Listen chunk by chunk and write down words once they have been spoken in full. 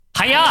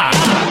Hiya!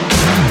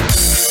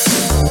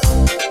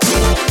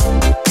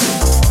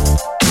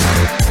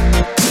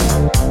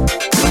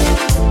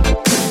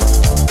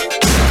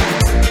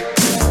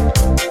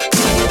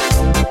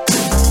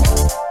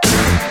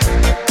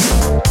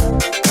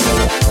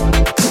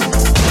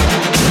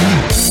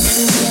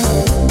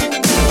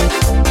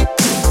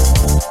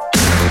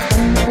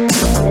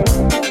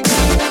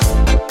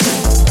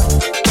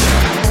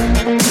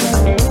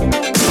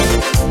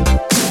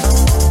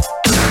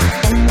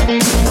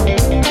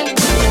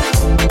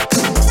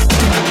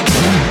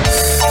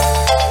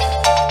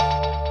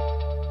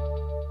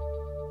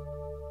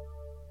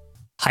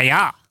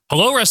 Hiya.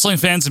 Hello, wrestling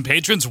fans and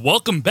patrons.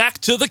 Welcome back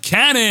to the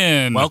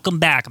Canon. Welcome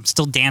back. I'm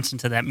still dancing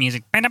to that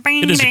music.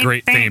 It is a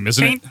great theme,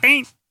 isn't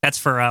it? That's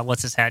for,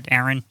 what's his head?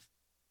 Aaron?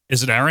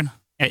 Is it Aaron?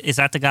 Is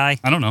that the guy?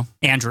 I don't know.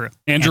 Andrew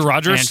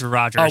Rogers? Andrew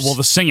Rogers. Oh, well,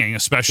 the singing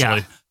especially.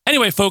 Yeah.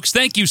 Anyway, folks,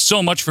 thank you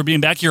so much for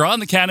being back here on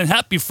the Canon.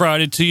 Happy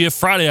Friday to you.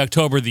 Friday,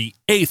 October the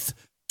 8th,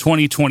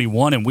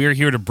 2021. And we're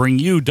here to bring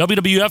you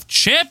WWF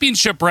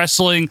Championship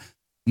Wrestling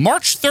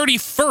March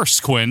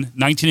 31st, Quinn,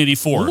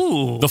 1984.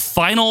 Ooh. The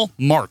final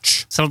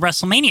March. So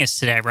WrestleMania's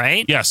today,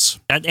 right? Yes.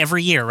 That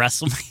every year,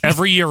 WrestleMania.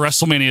 Every year,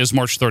 WrestleMania is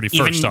March 31st,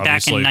 Even obviously.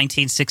 back in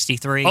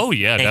 1963. Oh,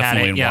 yeah, they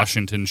definitely had it, in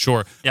Washington,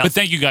 sure. Yep. But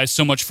thank you guys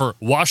so much for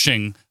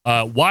watching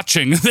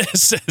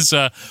this as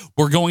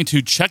we're going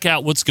to check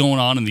out what's going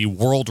on in the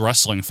World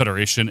Wrestling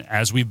Federation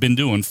as we've been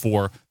doing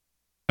for,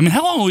 I mean,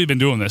 how long have we been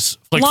doing this?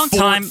 Like Long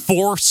time.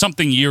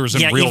 4-something years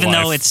in real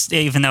life.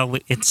 Even though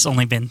it's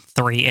only been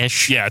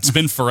 3-ish. Yeah, it's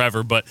been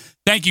forever. But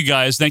thank you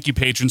guys. Thank you,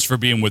 patrons, for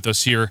being with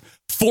us here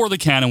for the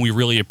Canon. We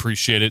really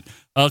appreciate it.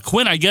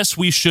 Quinn, I guess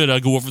we should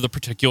go over the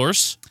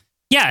particulars.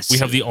 Yes. We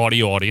have the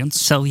audio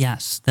audience. So,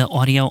 yes, the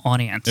audio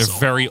audience. They're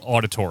very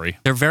auditory.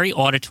 They're very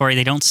auditory.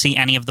 They don't see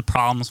any of the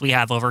problems we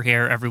have over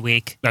here every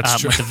week That's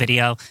true. with the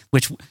video,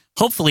 which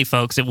hopefully,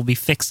 folks, it will be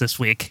fixed this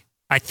week.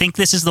 I think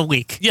this is the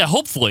week. Yeah,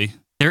 hopefully.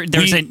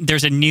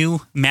 There's a new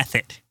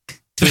method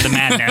to the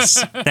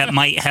madness that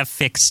might have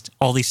fixed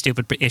all these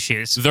stupid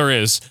issues. There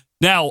is.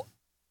 Now,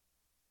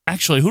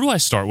 actually, who do I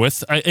start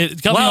with? It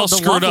got me all the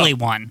screwed lovely up.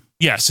 one.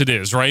 Yes, it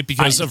is, right?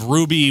 Because of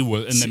Ruby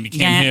and then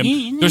became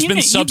him. There's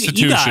been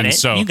substitution,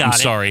 so I'm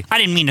sorry. I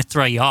didn't mean to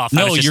throw you off.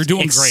 No, I was just you're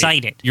doing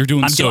excited. great. You're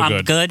doing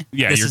I'm good.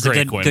 Yeah, this you're is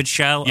great, a Quinn. good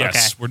show.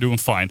 Yes, okay. we're doing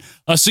fine.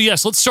 So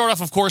yes, let's start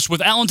off, of course,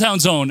 with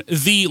Allentown's own,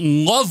 the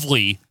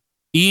lovely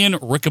Ian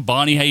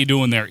Riccaboni. How you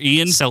doing there,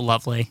 Ian? So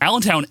lovely.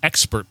 Allentown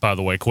expert, by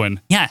the way, Quinn.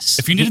 Yes.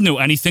 If you need to know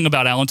anything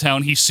about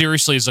Allentown, he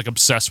seriously is like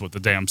obsessed with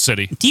the damn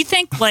city. Do you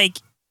think, like,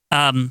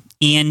 Ian,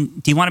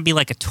 do you want to be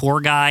like a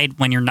tour guide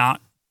when you're not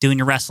doing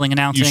your wrestling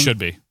announcing? You should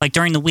be. Like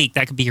during the week,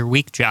 that could be your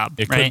week job.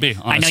 It right? could be, I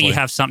know honestly. you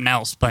have something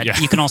else, but Yeah.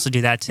 you can also do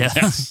that too.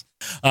 Yes.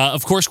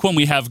 Of course, Quinn,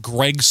 we have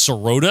Greg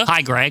Sirota.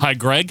 Hi, Greg. Hi,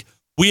 Greg.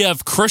 We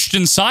have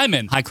Christian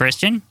Simon. Hi,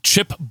 Christian.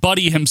 Chip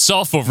Buddy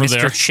himself over Mr.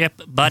 there.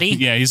 Chip Buddy.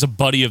 Yeah, he's a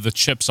buddy of the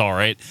Chips, all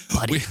right.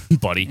 Buddy.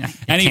 Buddy. I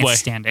Anyway, can't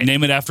stand it.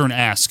 name it after an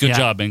ass. Good Yeah.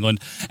 job,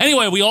 England.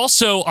 Anyway, we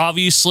also,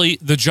 obviously,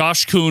 the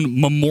Josh Kuhn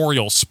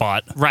Memorial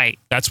Spot. Right.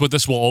 That's what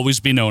this will always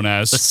be known The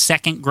as.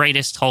 second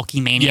greatest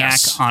Hulkamaniac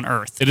Yes. on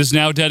Earth. It is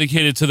now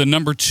dedicated to the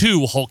number 2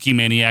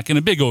 Hulkamaniac and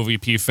a big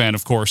OVP fan,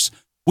 of course.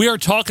 We are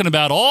talking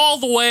about all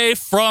the way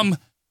from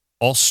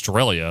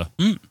Australia.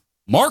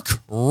 Mark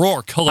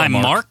Rourke. Hello, Hi,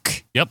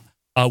 Mark. Yep.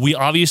 We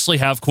obviously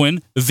have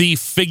Quinn, the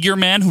figure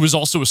man, who is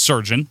also a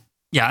surgeon.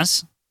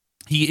 Yes.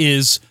 He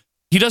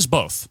does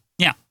both.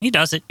 Yeah, he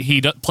does it.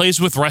 He plays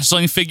with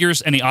wrestling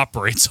figures and he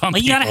operates on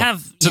Well, you people. gotta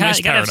have It's a nice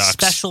you gotta have paradox.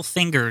 special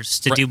fingers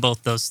to Right. do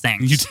both those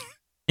things. You-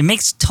 It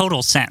makes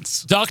total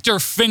sense. Dr.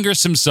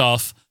 Fingers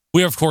himself.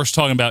 We are, of course,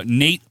 talking about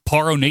Nate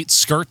Paro, Nate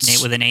Skirts.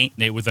 Nate with an 8.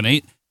 Nate with an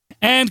 8.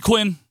 And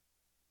Quinn,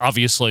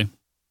 obviously,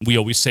 we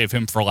always save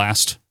him for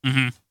last.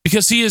 Mm-hmm.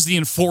 Because he is the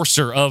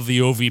enforcer of the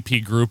OVP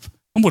group.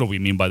 And what do we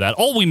mean by that?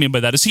 All we mean by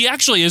that is he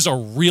actually is a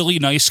really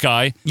nice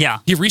guy. Yeah.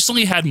 He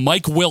recently had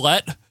Mike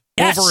Willett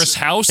Yes. over his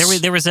house.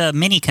 There was a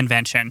mini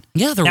convention.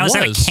 Yeah, there now, was.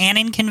 Is that a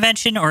Canon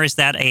convention or is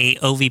that a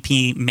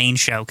OVP main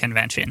show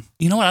convention?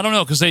 You know what? I don't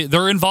know, because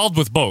they're involved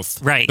with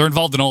both. Right. They're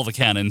involved in all the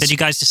canons. Did you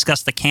guys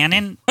discuss the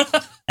Canon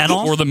at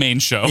all? Or the main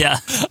show. Yeah.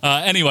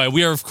 Anyway,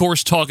 we are, of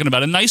course, talking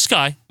about a nice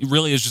guy. He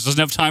really is. Just doesn't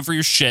have time for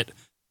your shit.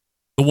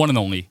 The one and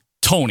only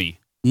Tony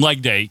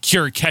Leg Day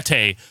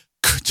Kirkette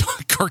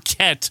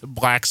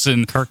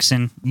Blackson.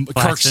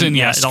 Kirkson,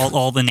 yes.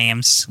 all the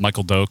names.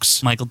 Michael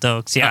Dokes. Michael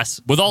Dokes,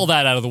 yes. With all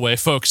that out of the way,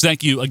 folks,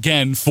 thank you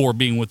again for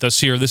being with us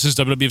here. This is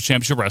WWF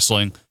Championship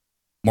Wrestling,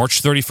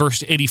 March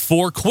 31st,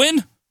 84.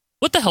 Quinn,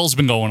 what the hell's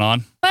been going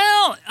on?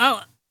 Well,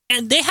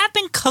 and they have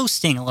been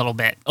coasting a little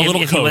bit. They're a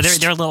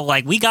little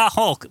like, we got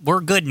Hulk.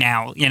 We're good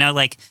now. You know,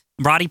 like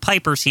Roddy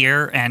Piper's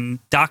here and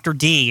Dr.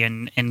 D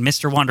and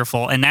Mr.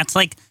 Wonderful. And that's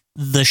like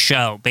the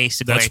show,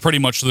 basically. That's pretty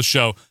much the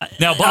show.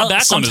 Now, Bob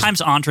Backlund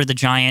sometimes Andre the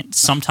Giant,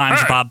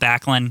 sometimes Bob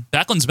Backlund.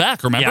 Backlund's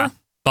back, remember? Yeah.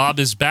 Bob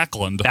is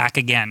Backlund. Back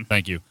again.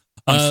 Thank you.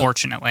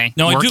 Unfortunately.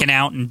 no, I working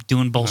out and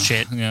doing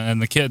bullshit. Yeah, and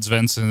the kids,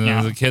 Vince, and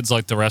the kids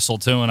like to wrestle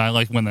too, and I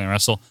like when they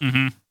wrestle.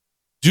 Mm-hmm.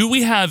 Do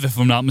we have, if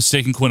I'm not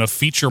mistaken, Quinn, a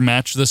feature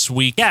match this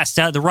week? Yes,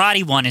 the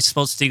Roddy one is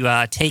supposed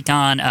to take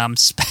on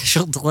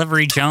Special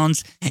Delivery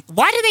Jones.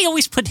 Why do they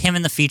always put him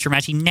in the feature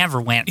match? He never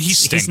wins. He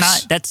stinks.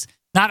 That's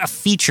not a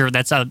feature.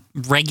 That's a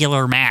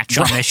regular match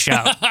on this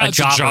show. a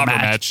jobber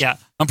match. Yeah.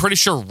 I'm pretty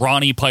sure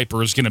Ronnie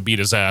Piper is going to beat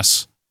his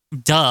ass.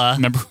 Duh.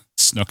 Remember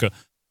Snuka?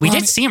 We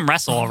did see him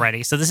wrestle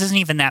already, so this isn't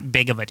even that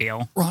big of a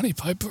deal. Ronnie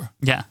Piper.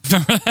 Yeah.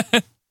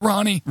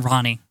 Ronnie.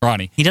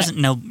 He doesn't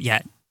know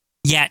yet.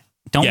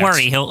 Don't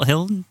worry, he'll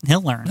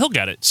learn. He'll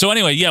get it. So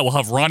anyway, we'll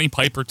have Ronnie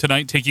Piper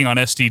tonight taking on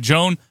SD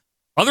Joan.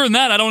 Other than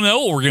that, I don't know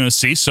what we're going to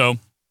see. So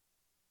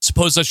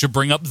suppose I should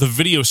bring up the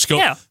video scope.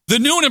 Yeah. The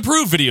new and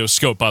improved video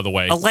scope, by the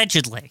way.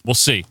 Allegedly. We'll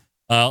see.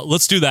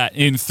 Let's do that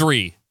in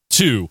 3,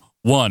 2,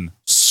 1.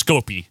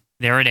 Scopey.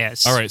 There it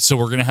is. All right, so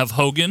we're going to have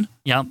Hogan.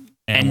 Yep.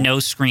 And no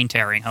screen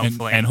tearing,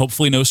 hopefully. And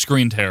hopefully no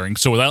screen tearing.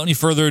 So without any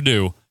further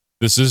ado,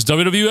 this is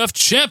WWF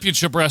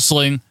Championship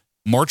Wrestling,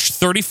 March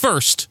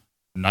 31st,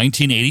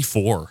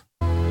 1984.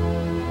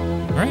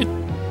 All right.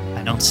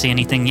 I don't see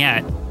anything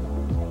yet.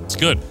 It's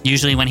good.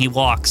 Usually when he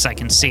walks, I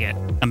can see it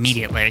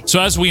immediately. So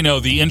as we know,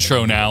 the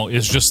intro now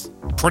is just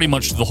pretty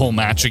much the whole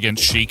match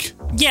against Sheik.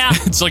 Yeah.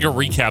 It's like a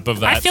recap of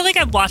that. I feel like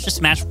I've watched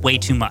this match way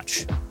too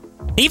much.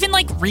 They even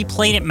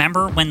replayed it,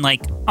 remember, when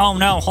oh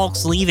no,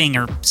 Hulk's leaving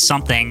or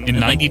something. In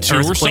 92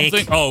 or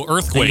something? Oh,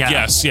 Earthquake,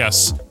 Yeah.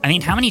 Yes. I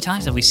mean, how many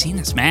times have we seen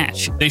this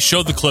match? They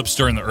showed the clips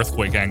during the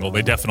Earthquake angle.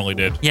 They definitely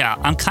did. Yeah,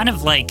 I'm kind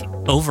of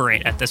over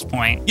it at this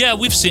point. Yeah,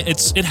 we've seen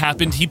it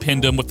happened. He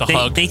pinned him with the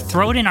hug. They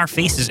throw it in our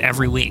faces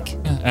every week.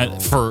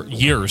 For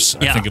years,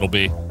 I think it'll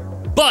be.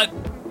 But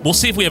we'll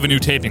see if we have a new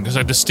taping, because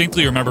I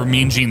distinctly remember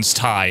Mean Gene's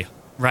tie.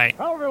 Right.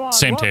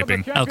 Same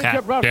taping. Okay.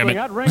 Damn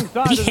it.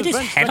 Did he hit his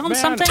head on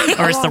something?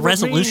 Or is the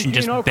resolution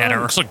just better?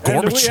 Looks like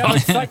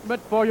Gorbachev.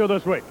 for you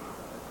this week.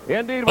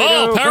 Indeed, we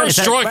Oh, do.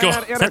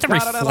 Perestroika. Is that the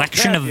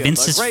reflection of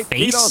Vince's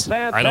face?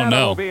 I don't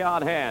know.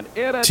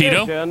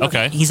 Tito?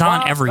 Okay. He's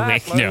on every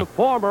week. Yeah.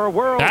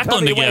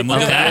 Backlund again,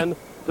 look at that.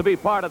 To be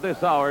part of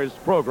this hour's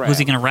program. Who's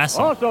he going to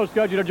wrestle? Also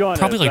scheduled to join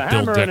Probably us, like the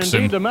Bill Hammer and Dixon.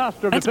 indeed the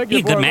master of the That'd be a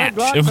figure good four leg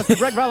match. lock, Mr.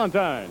 Greg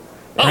Valentine.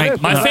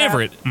 My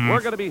favorite.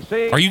 We're going to be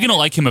seeing Are you going to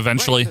like him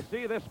eventually?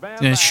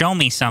 Show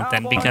me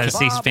something, because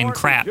he's been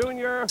crap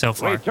so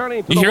far.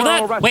 You hear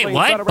that? Wait,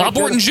 what? Bob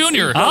Orton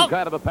Jr. Oh.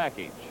 Kind of a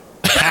package.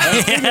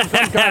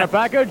 Some kind of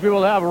package. We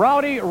will have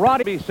Roddy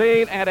be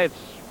seen, and it's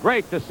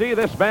great to see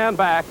this man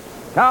back.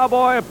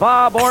 Cowboy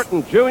Bob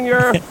Orton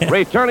Jr.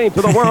 returning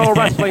to the World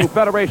Wrestling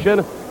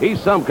Federation.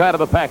 He's some kind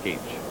of a package.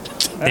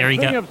 There you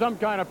go. Of some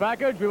kind of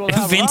package, we will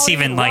have Vince Roddy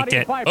even liked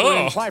it. Piper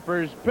Oh. in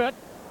Piper's Pit.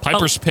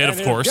 Piper's Pit, of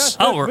And course. Just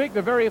Oh, this we're- week,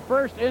 the very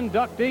first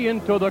inductee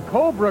into the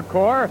Cobra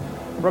Corps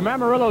from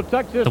Amarillo,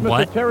 Texas, The Mr.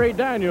 what? Terry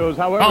Daniels.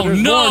 However, Oh,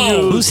 there's no! more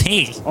news Who's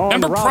he? on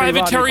Remember Roddy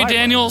Private Terry Piper.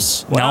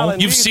 Daniels? Well, No.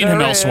 indeed You've seen him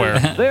there elsewhere.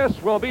 is.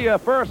 This will be a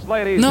first,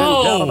 ladies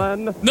and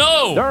gentlemen.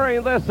 No!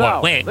 During this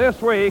hour, Wait.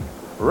 this week,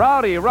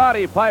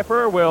 Roddy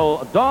Piper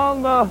will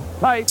don the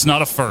tights. It's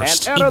not a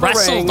first. and He enter the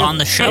wrestled ring on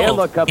the show in,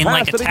 the in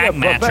like a capacity tag of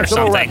match or professional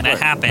something. That wrestling.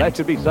 happened. That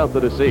should be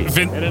something to see.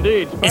 Vin- And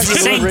indeed, Is he Special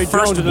saying Delivery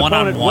first Jones' opponent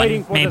one-on-one,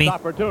 waiting for maybe? this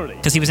opportunity.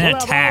 'Cause he was in a We'll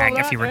have tag, all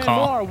if you that and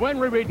recall. more when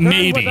we return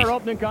Maybe. with our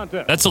opening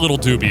contest. That's a little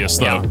dubious,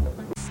 though.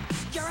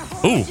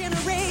 Ooh.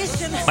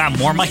 Wow,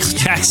 more Michael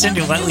Jackson.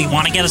 Do we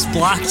want to get us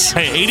blocked?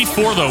 Hey,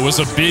 84, though, was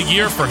a big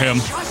year for him.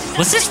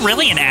 Was this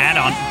really an ad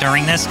on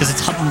during this? Because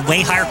it's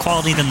way higher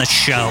quality than the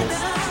show.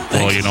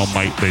 Well,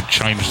 mate, they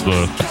changed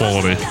the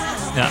quality.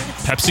 Yeah.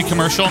 Pepsi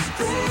commercial?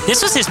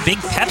 This was his big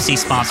Pepsi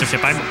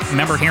sponsorship. I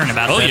remember hearing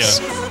about Oh, this.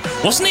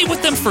 yeah. Wasn't he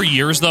with them for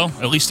years, though?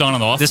 At least on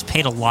and off? This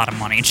paid a lot of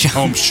money, Joe.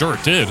 Oh, I'm sure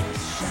it did.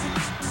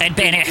 And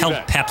it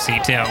helped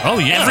Pepsi, too. Oh,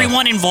 yeah.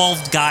 Everyone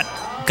involved got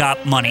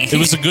money. It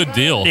was a good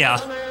deal. Yeah.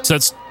 So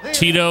that's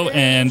Tito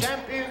and...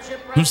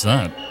 Who's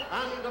that?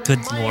 Good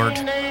Lord.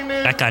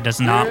 That guy does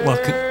not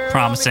look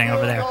promising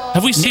over there.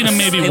 Have we seen him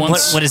maybe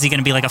once? What is he going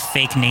to be, like a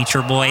fake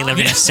Nature Boy? They're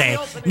going to say,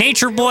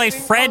 Nature Boy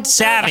Fred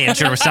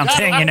Savage or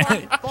something.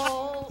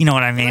 You know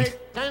what I mean?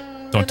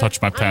 Don't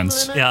touch my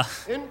pens. Yeah.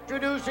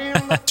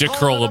 Dick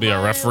Curl will be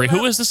our referee.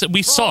 Who is this?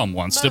 We saw him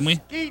once, didn't we?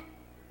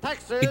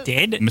 We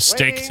did?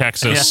 Mistake,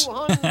 Texas.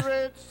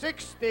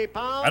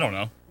 I don't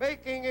know.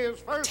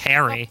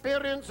 Terry.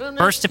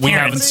 First appearance. We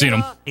haven't seen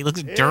him. He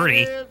looks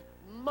dirty.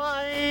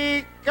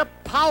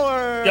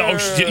 Yeah,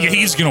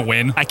 he's going to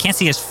win. I can't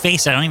see his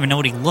face. I don't even know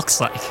what he looks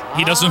like.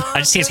 He doesn't... I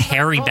just see his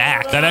hairy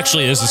back. That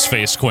actually is his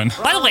face, Quinn.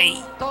 By the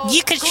way,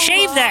 you could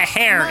shave that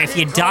hair if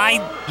you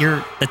dyed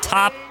the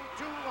top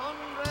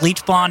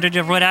bleach blonde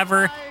or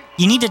whatever.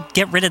 You need to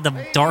get rid of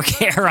the dark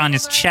hair on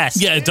his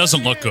chest. Yeah, it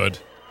doesn't look good.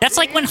 That's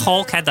like when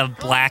Hulk had the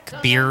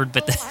black beard,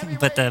 but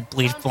the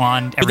bleach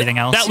blonde, everything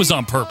else. That was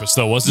on purpose,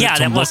 though, wasn't it? Yeah, To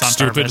that look was on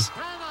stupid. purpose.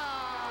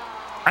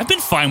 I've been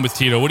fine with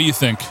Tito. What do you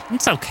think?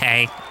 It's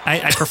okay.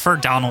 I prefer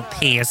Donald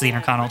P. as the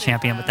Intercontinental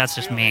Champion, but that's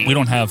just me. We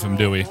don't have him,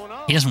 do we?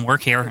 He doesn't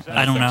work here.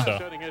 I don't know.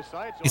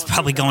 He's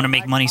probably going to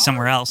make money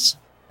somewhere else.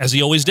 As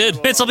he always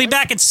did. Vince will be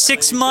back in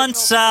 6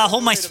 months.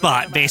 Hold my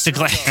spot,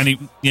 basically. And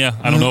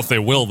I don't know if they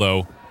will,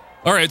 though.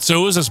 All right,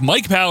 so it was this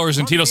Mike Powers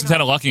and Tito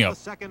Santana locking up.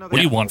 What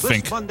do you want,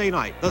 Fink? Monday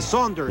night, the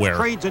Saunders Where?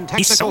 Trades and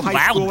He's so Technical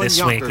High loud School this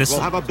in week. Yonkers This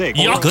will have a big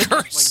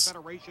Yuckers.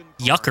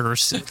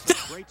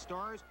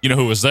 Yuckers. You know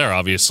who was there,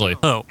 obviously?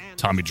 Oh.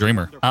 Tommy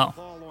Dreamer. Oh.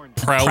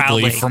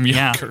 Proudly from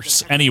yeah.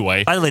 Yonkers.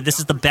 Anyway, By the way, this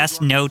is the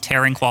best no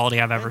tearing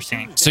quality I've ever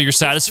seen. so you're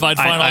satisfied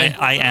finally?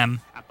 I am.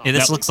 This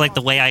Yep. looks like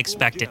the way I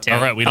expect it to.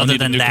 All right, we don't other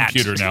need a than new that.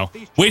 computer now.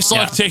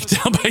 Waistlock Yeah.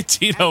 takedown by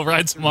Tito,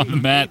 rides him on the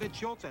mat.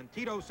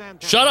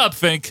 Shut up,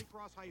 Fink.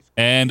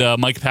 And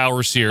Mike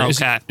Powers here.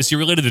 Okay. Is he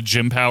related to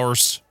Jim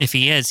Powers? If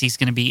he is, he's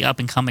going to be up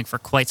and coming for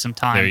quite some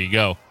time. There you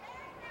go.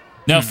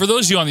 Now, for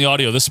those of you on the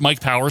audio, this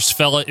Mike Powers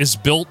fella is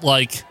built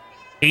like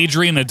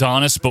Adrian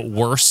Adonis, but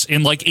worse.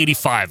 In like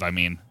 85, I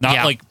mean. Not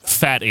Yeah. like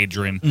fat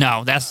Adrian.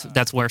 No,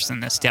 that's worse than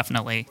this,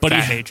 definitely. But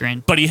Fat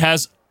Adrian. But he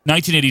has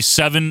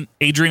 1987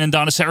 Adrian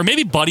Adonis hair, or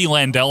maybe Buddy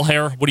Landell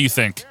hair. What do you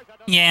think?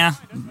 Yeah,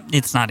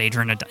 it's not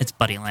Adrian. It's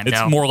Buddy Landell.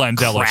 It's more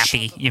Landell-ish.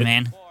 Crappy, you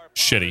mean?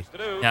 Shitty.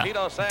 Yeah,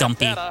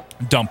 dumpy.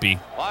 Dumpy.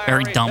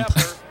 Very dump.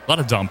 A lot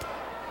of dump.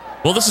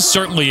 Well, this is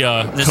certainly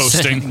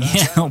coasting.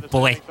 Yeah, oh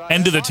boy.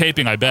 End of the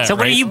taping, I bet. So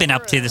what right? have you been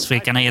up to this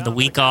week? I know you had the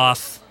week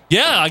off.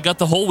 Yeah, I got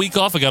the whole week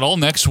off. I got all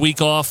next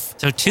week off.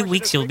 So 2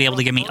 weeks you'll be able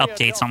to give me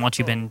updates on what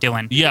you've been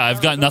doing. Yeah,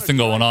 I've got nothing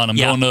going on. I'm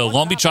Yeah. going to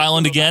Long Beach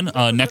Island again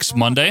next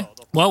Monday.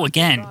 Whoa,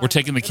 again. We're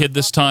taking the kid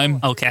this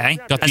time. Okay.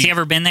 Got Has the- he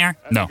ever been there?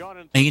 No.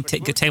 You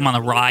can take him on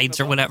the rides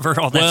or whatever,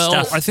 all that Well,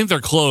 stuff. I think they're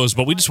closed,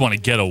 but we just want to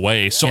get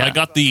away. So Yeah. I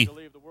got the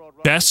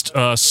best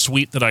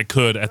suite that I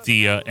could at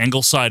the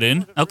Angleside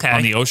Inn Okay.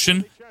 on the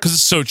ocean because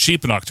it's so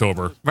cheap in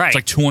October. Right. It's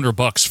like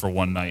 $200 for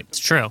one night. It's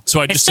true.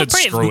 So I It's just still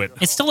said, screw it.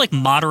 It's still like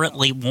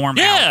moderately warm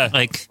Yeah. out.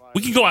 Like,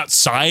 We can go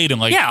outside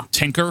and like Yeah.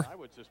 tinker.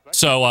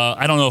 So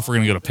I don't know if we're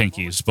gonna go to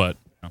Pinky's, but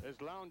I'm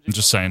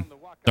just saying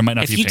there might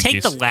not if be you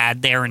Pinky's. take the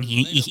lad there and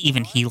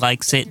even he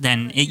likes it,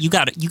 then you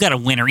got a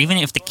winner. Even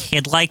if the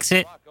kid likes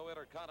it,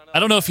 I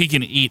don't know if he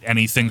can eat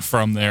anything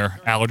from there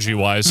allergy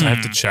wise. I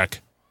have to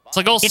check. It's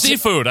like all It's-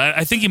 seafood.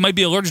 I think he might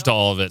be allergic to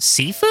all of it.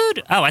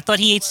 seafood? Oh, I thought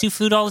he ate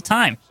seafood all the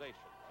time.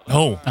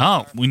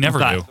 Oh, we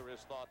never okay. do.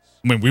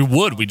 I mean, we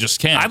would. We just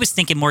can't. I was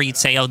thinking more you'd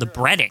say, oh, the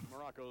breading.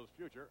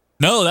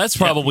 No, that's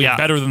probably Yeah.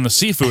 better than the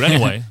seafood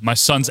anyway. My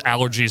son's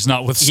allergies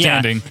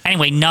notwithstanding. Yeah.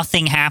 Anyway,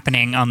 nothing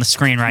happening on the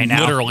screen right now.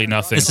 Literally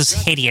nothing. This is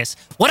hideous.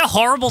 What a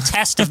horrible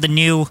test of the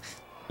new,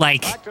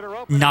 like,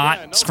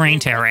 not screen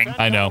tearing.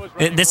 I know.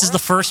 This is the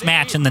first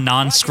match in the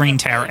non-screen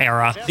tear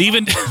era.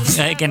 Even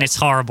Again, it's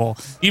horrible.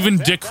 even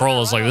Dick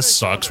Kroll is like, this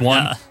sucks.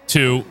 One, Yeah.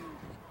 two.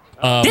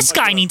 This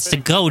guy needs to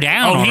go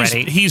down Oh,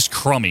 already. he's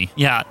crummy.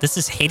 Yeah, this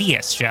is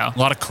hideous, Joe. A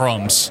lot of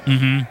crumbs.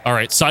 Mm-hmm. All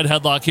right, side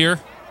headlock here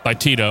by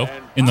Tito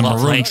in the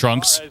Lovely. maroon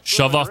trunks.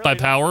 Shove off by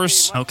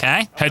Powers.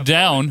 Okay. Head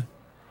down.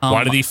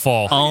 Why did he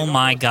fall? Oh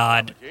my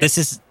God. This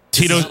is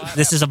Tito-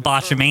 This is a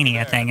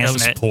botchamania thing, that isn't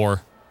was it?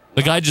 poor.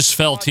 The guy just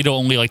fell. Tito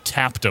only like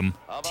tapped him.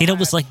 Tito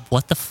was like,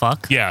 "What the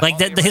fuck?" Yeah. Like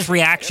his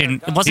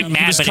reaction. It wasn't He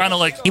mad, was but kinda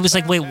like- he was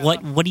like, "Wait,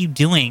 what? What are you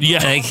doing?" Yeah,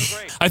 Like,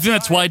 I think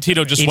that's why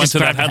Tito just he went to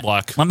that grabbed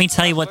headlock. Let me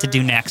tell you what to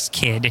do next,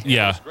 kid.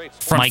 Yeah,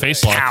 front Mike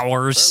face lock.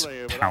 Powers.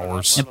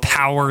 Powers. And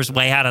Powers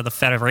way out of the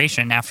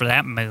Federation after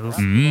that move.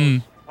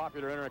 Mm.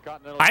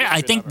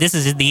 I think this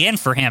is the end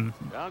for him.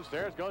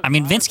 I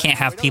mean, Vince can't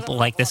have people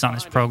like this on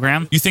his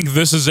program. You think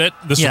this is it?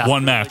 This Yeah. is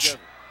one match.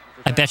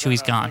 I bet you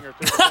he's gone.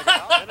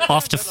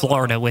 Off to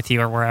Florida with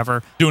you or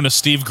wherever. Doing a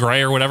Steve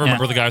Gray or whatever. Yeah.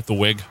 Remember the guy with the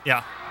wig?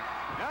 Yeah.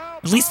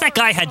 At least that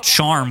guy had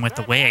charm with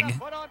the wig.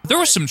 There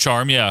was some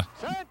charm, yeah.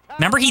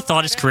 Remember he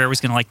thought his career was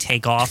going to like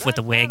take off with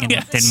the wig and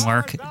Yes. it didn't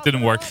work?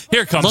 Didn't work.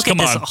 Here it comes. Look Come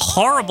at this on.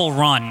 horrible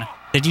run.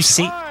 Did you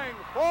see?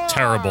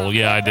 Terrible.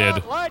 Yeah, I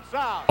did. I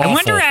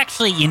wonder Awful.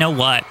 actually, you know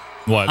what?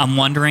 What? I'm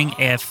wondering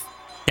if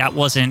that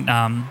wasn't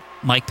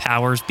Mike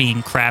Powers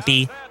being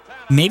crappy.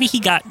 Maybe he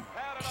got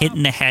hit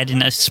in the head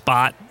in a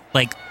spot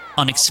like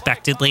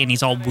unexpectedly and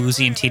he's all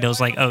woozy and Tito's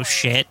like, oh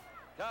shit.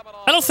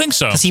 I don't think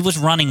so. Because he was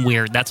running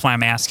weird. That's why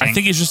I'm asking. I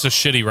think he's just a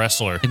shitty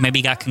wrestler. Maybe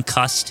he got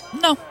concussed.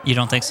 No. You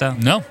don't think so?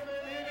 No. I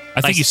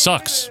think Like- he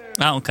sucks.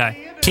 Oh,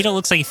 okay. Tito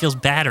looks like he feels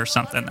bad or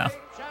something, though.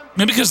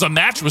 Maybe because the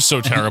match was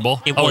so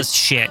terrible. It was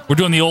shit. We're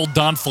doing the old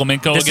Don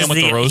Flamenco This again is with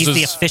the roses. He's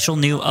the official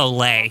new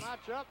Olay.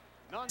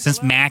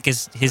 Since Mac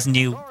is his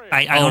new...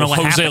 I don't know what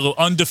Jose happened.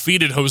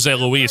 undefeated Jose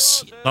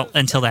Luis. Well,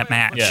 until that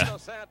match. Yeah.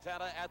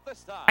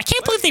 I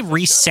can't believe they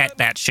reset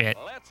that shit.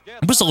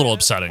 It was a little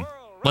upsetting.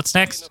 What's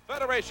next?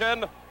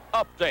 Federation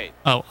update.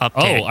 Oh, Oh,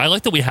 update. I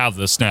like that we have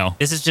this now.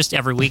 This is just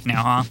every week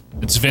now, huh?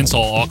 It's Vince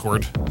all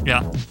awkward.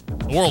 Yeah.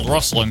 The World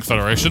Wrestling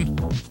Federation.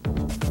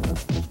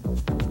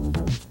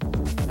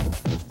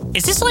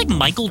 Is this like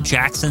Michael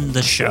Jackson,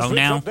 the show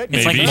now?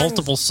 It's like Maybe.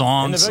 multiple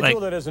songs. Like,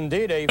 Individual that is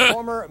indeed a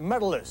former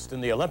medalist in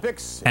the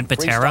Olympics, And in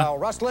Patera? freestyle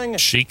wrestling,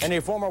 Sheik. and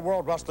a former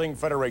World Wrestling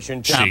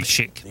Federation Sheik. champion.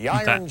 Sheik. The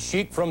Iron Okay.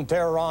 Sheik from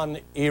Tehran,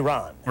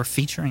 Iran. we're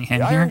featuring him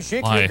The here. Iron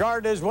Sheik Why?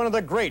 regarded as one of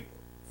the great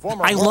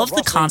former I World love the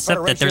Wrestling concept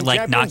that they're Federation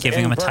like not champions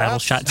giving him a and title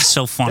perhaps shot. It's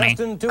so funny.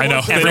 destined to I know.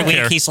 once They Every don't week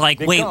care. he's like,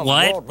 wait, become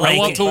what? World I Like,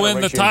 want to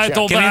win the Federation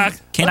title champion.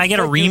 back. Can I get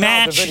a Let's take you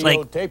now to rematch? the Like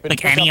videotape and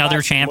like push any up other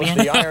back champion?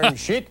 with The Iron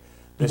Sheik.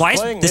 Why is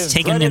displaying this his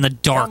taken in the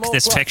dreaded dark, camel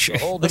this clutch picture? to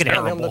hold Look at the it.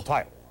 Terrible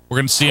title. We're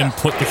going to see him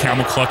put the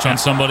camel clutch on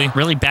somebody.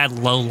 Really bad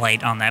low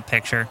light on that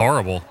picture.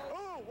 Horrible.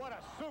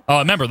 Oh, I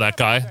remember that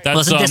guy. That's,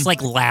 Wasn't this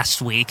like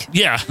last week?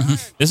 Yeah.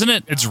 Isn't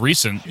it? It's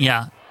recent.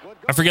 Yeah.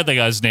 I forget the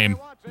guy's name.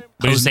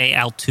 But he's- Jose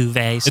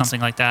Altuve, something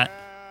like that.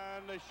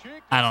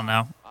 I don't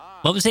know.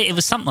 What was it? It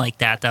was something like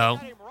that, though.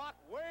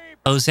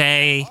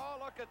 Jose.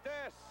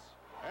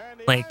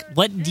 Like,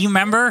 what? Do you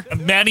remember?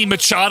 Manny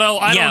Machado?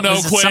 I yeah, don't know, it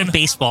was Quinn. some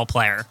baseball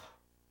player,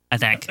 I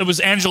think. It was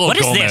Angelo What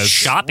is Gomez. this?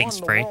 Shopping Won the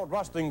spree. World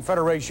Wrestling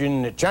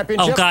Federation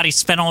Championship. Oh, God, he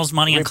spent all his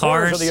money on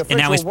Reporters of cars, the and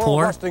now he's official World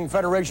poor. Wrestling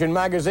Federation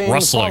magazine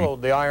Rustling.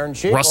 followed the Iron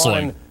Sheik Rustling.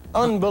 on an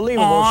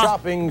unbelievable Aw.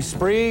 shopping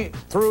spree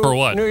through For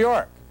what? New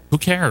York. Who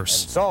cares?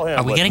 Saw him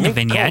Are we with getting a mink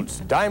vignette? coats,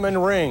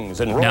 diamond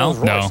rings, and No. Rolls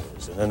No.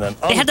 Royces. And then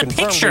They had the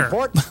unconfirmed picture.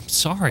 report,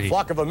 Sorry. a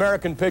flock of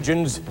American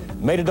pigeons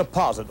made a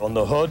deposit on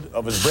the hood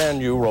of his brand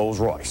new Rolls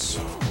Royce.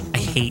 I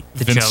hate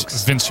the Vince,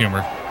 jokes. Vince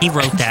humor. He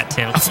wrote that,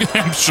 too.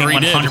 I'm sure he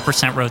did.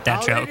 100% wrote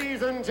that joke.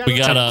 We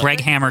got So Greg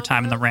Hammer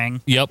time in the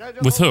ring.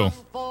 Yep. With who?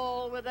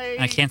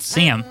 I can't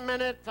see him. Is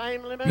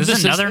This this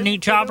is- another new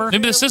jobber?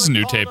 Maybe this is a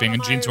new taping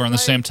and Gene's wearing the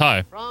same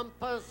tie.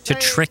 To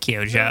trick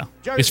you, Joe.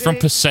 He's from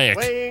Passaic.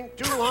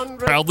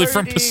 Proudly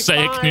from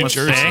Passaic, New Let's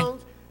Jersey. see.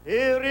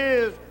 Here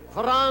is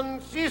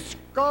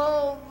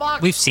Francisco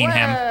We've seen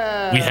him.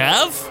 We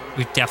have?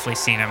 We've definitely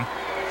seen him.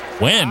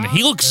 When?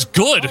 He looks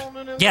good.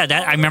 Yeah,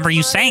 that I remember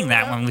you saying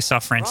that when we saw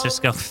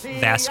Francisco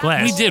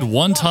Vasquez. We did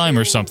one time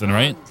or something,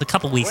 right? A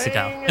couple weeks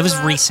ago. It was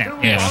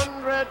recent. Yeah.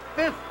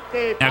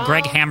 Now,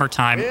 Greg Hammer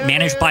time,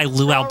 managed by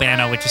Lou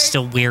Albano, which is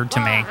still weird to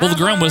me. Well, the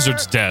Grand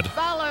Wizard's dead.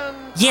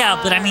 Yeah,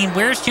 but I mean,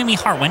 where's Jimmy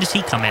Hart? When does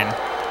he come in?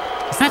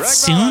 Isn't that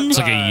soon? It's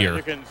like a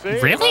year.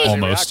 Really?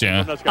 Almost,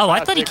 yeah. Oh,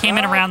 I thought he came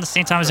in around the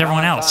same time as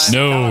everyone else.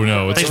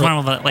 No. He's It's one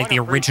of the, like the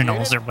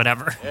originals or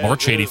whatever.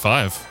 March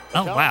 85.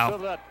 Oh,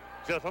 wow.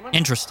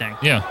 Interesting.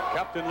 Yeah.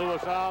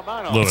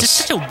 It's Lewis. just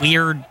such a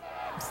weird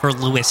for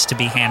Lewis to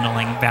be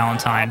handling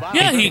Valentine.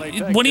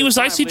 Yeah, when he was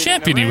IC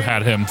champion, you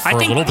had him for I a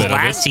think little bit of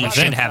Lassie it.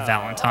 should have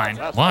Valentine.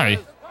 Why?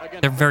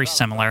 They're very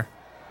similar.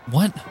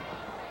 What?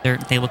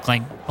 They look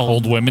like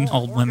Old women?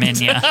 Old women,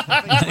 yeah.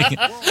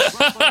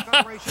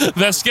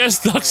 Vasquez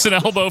ducks an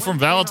elbow from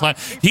Valentine.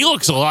 He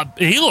looks in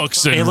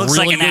It looks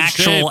really like an good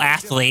actual shape.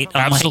 athlete,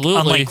 Absolutely.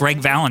 unlike Greg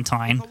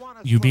Valentine.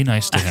 You be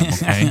nice to him,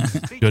 okay?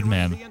 Good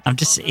man.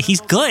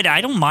 He's good.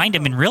 I don't mind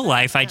him in real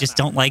life. I just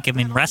don't like him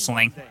in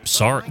wrestling.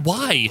 Sorry.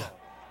 Why?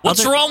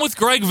 What's Other- wrong with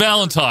Greg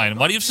Valentine?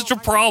 Why do you have such a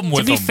problem To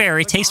with be him? fair,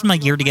 it takes him a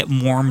year to get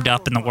warmed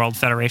up in the World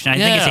Federation. I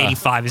think his Yeah.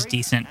 85 is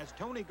decent.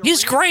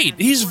 He's great.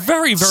 He's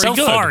very, very So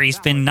good. far, he's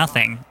been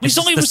nothing. He's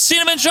It's only just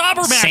seen him in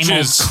jobber the matches. same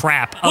old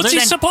crap. What's he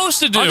supposed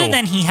to do? Other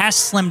than he has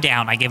slimmed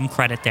down, I give him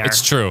credit there.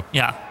 It's true.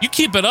 Yeah. You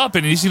keep it up,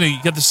 and he's going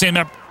to get the same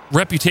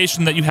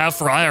reputation that you have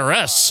for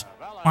IRS.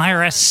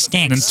 IRS And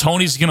stinks.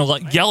 Tony's going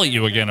to yell at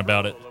you again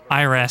about it.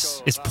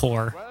 IRS is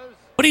poor.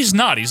 But he's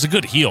not. He's a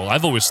good heel.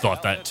 I've always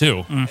thought that,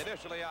 too.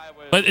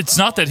 But it's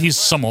not that he's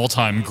some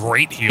all-time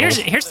great heel.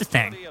 Here's the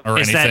thing. Or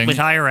is anything. that with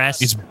IRS,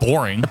 He's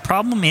boring. the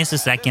problem is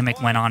that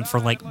gimmick went on for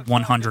like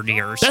 100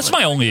 years. That's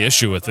my only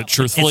issue with it,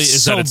 truthfully, It's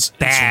is so that it's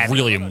bad.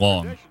 really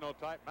long.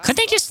 Couldn't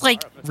they just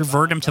like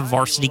revert him to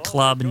Varsity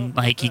Club and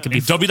like he could be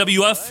In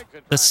WWF,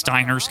 the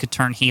Steiners could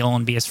turn heel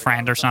and be his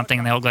friend or something,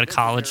 and they all go to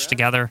college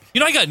together? you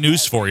know, I got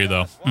news for you,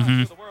 though.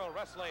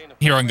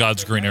 Here on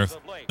God's Green Earth.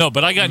 No,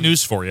 but I got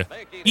news for you.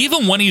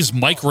 Even when he's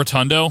Mike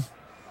Rotundo,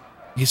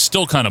 he's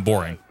still kind of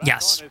boring.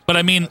 Yes. But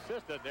I mean,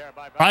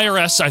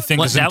 IRS, I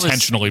think, is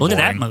intentionally look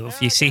boring. at that move.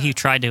 You see, he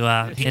tried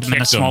to hit him in a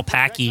kicked small him.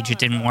 package. It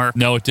didn't work.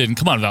 No, it didn't.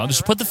 Come on, Val.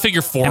 Just put the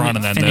figure 4 Can we on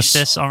and then finish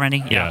this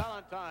already? Yeah.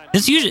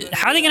 This usually,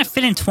 how are they going to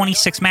fit in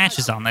 26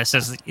 matches on this?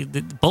 As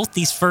both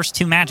these first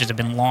two matches have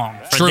been long.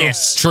 For True.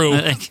 this. True.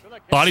 Like,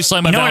 Body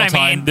slam you by know what I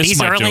Valentine. mean? This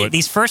might do it.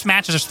 These first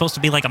matches are supposed to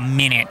be like a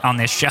minute on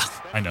this show.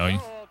 I know.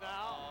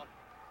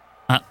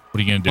 What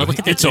are you going to do? Well, look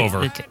at It's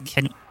over.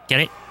 Can you get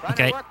it?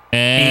 Okay.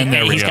 And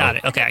there we He's go. got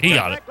it. Okay. He good.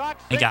 got it.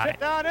 He got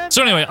it.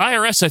 So anyway,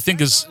 IRS, I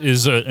think, is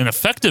an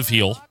effective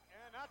heel.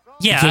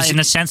 Yeah, Because- in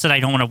the sense that I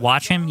don't want to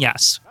watch him.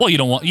 Yes, Well, you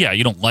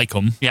don't like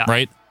him, Yeah.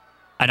 right?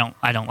 I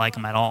don't like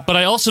him at all. But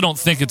I also don't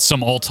think it's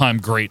some all-time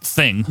great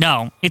thing.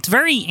 No, it's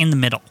very in the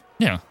middle.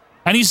 Yeah.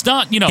 And he's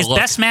not, His look,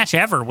 best match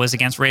ever was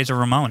against Razor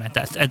Ramon. At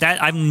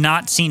that, I've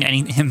not seen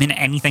him in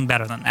anything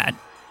better than that.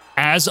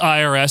 as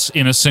IRS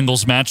in a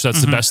singles match,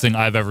 that's the best thing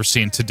I've ever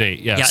seen to date.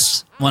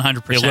 Yes,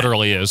 100%. It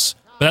literally is.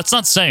 But that's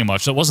not saying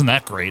much. It wasn't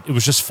that great. It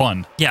was just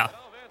fun. Yeah,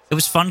 it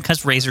was fun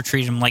because Razor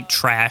treated him like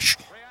trash.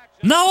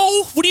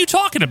 No, what are you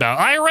talking about?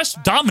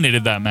 IRS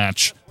dominated that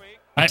match.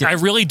 I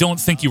really don't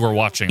think you were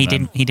watching. He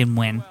then. didn't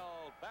win.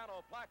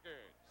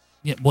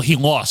 Yeah, well, he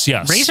lost.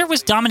 Yes. Razor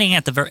was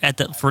dominating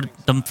for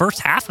the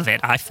first half of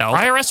it. I felt.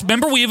 IRS.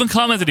 Remember, we even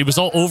commented he was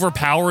all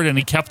overpowered and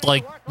he kept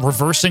like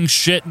reversing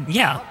shit.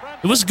 Yeah,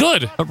 It was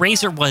good. but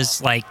Razor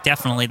was like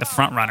definitely the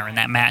front runner in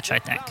that match. I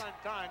think.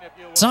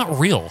 It's not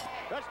real.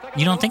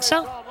 You don't think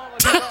so?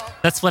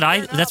 That's what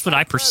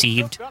I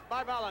perceived.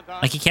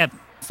 Like he kept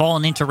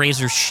fallen into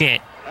Razor's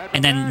shit,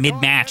 and then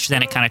mid-match,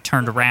 then it kind of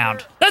turned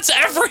around. That's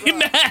every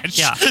match.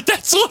 Yeah.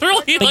 That's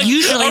literally But like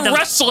usually a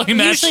wrestling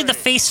match. Usually the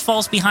face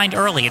falls behind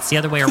early. It's the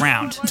other way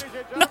around.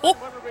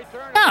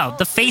 No,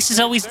 the face is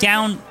always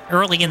down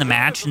early in the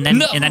match, and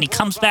then he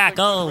comes back.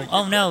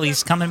 Oh no,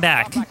 he's coming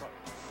back.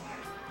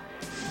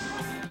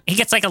 He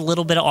gets like a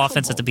little bit of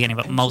offense at the beginning,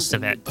 but most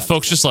of it.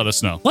 Folks, just let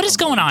us know. What is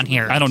going on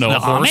here? I don't know. The A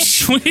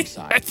horse? Amish?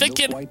 I think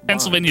in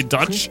Pennsylvania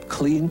Dutch. Crisp,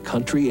 clean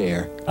country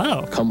air.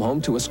 Oh. Come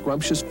home to a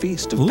scrumptious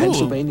feast of Ooh.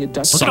 Pennsylvania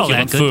Dutch. Look at all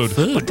that Succulent good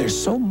food. But there's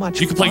so much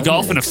You can play fun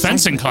golf and in a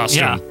fencing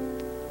excitement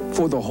costume.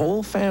 for the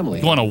whole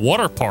family. Go on a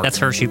water park. That's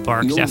Hershey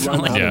Park, You'll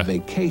definitely. run out Yeah. of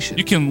vacation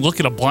You can look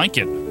at a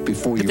blanket.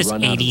 before Look you at this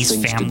run out of 80s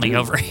things family to do.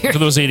 over here. Look at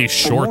those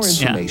 80s For more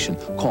shorts. information,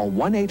 call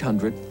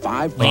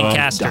 1-800-5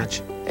 Lancaster.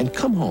 Dutch and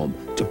come home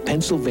to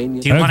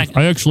Pennsylvania. Do you want to?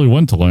 I actually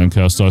went to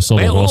Lancaster. I saw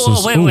Wait, the whoa,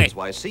 horses. wait, Ooh. wait.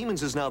 Why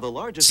Siemens is now the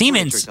largest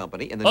Siemens. furniture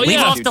company in the Oh, Leave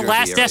yeah. off New the Jersey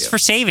last area. S for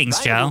savings,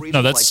 Joe.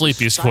 No, that's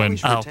Sleepy's Quinn.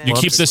 Oh, You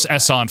keep whoops. this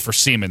S on for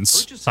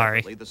Siemens.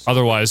 Sorry.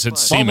 Otherwise,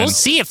 it's Well, we'll Siemens.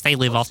 see if they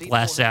leave off the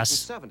last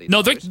S.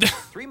 No, they're-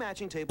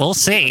 We'll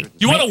see.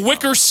 You want a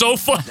wicker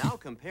sofa?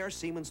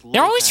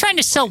 They're always trying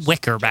to sell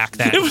wicker back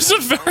then. It was a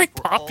very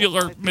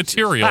popular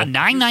material.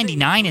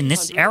 $9.99 in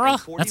this era?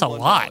 That's a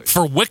lot.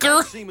 For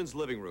wicker,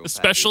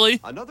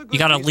 especially. You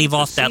got to leave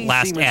off that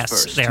last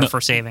S there for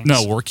savings.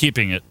 No, we're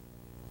keeping it.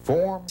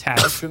 Form,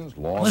 Tax. questions,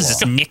 law, What is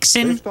this, law.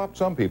 Nixon? They've stopped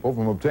some people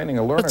from obtaining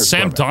a learner's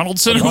Sam permit.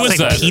 Donaldson? But Who not is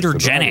that? others, Peter the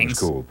driving Jennings.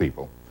 School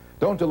people.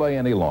 Don't delay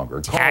any longer.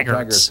 Call Taggarts.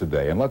 Taggart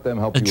today and let them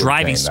help The you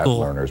driving obtain school.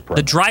 that learner's The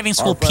permit. driving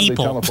school Our friendly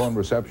people. telephone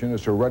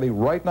receptionists are ready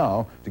right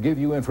now to give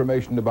you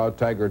information about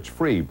Taggart's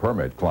free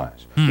permit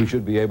class. We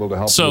should be able to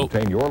help So, you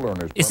obtain your learner's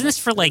permit. Isn't this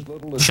for, like, in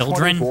as little as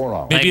children? 24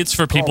 hours. Maybe it's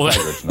for people Call that-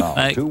 Taggart's now.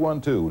 Like,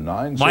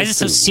 212-962-0202. Why is it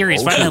so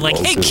serious? Why are they like,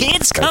 hey,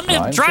 kids, come to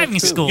That's driving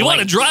 962. school? You want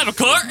to Like, drive a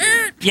car?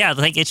 yeah,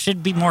 like, it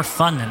should be more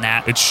fun than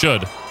that. It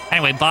should.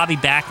 Anyway, Bobby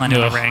Backlund in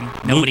the Ugh. ring.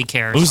 Nobody Lou-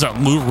 cares. Who's that?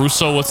 Lou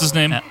Russo? What's his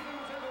name? Yeah.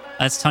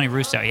 That's Tony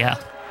Russo, yeah.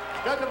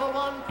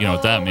 You know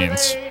what that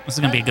means. This is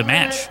going to be a good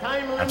match.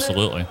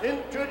 Absolutely. We're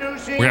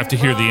going to have to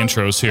hear the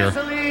intros here.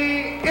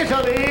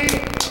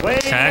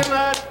 Okay.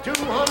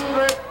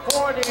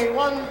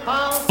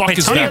 Fuck Wait,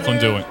 is Tony- Backlund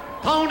doing?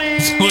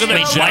 Look at that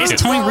Wait, why is jacket.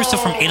 Tony Russo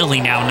from Italy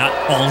now, not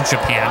all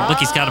Japan? Look,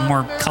 he's got a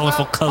more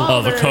colorful coat.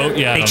 Oh, the coat?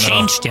 Yeah, I They don't know.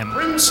 changed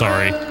him.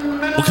 Sorry.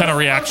 What kind of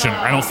reaction?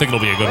 I don't think it'll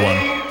be a good one.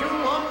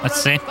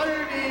 Let's see.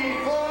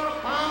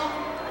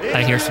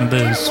 I hear some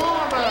boos.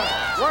 World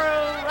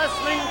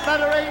Wrestling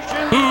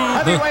Federation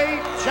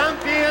heavyweight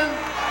champion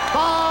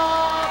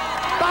Bob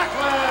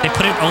Backlund. They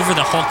put it over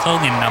the Hulk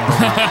Hogan number.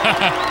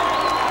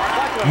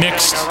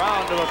 Mixed.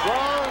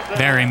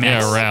 Very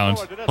mixed. Yeah, around.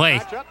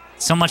 Wait,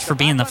 so much for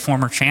being the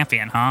former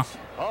champion, huh?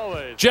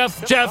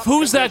 Jeff,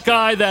 who's that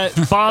guy that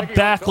Bob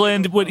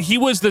Backlund? He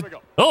was the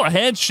a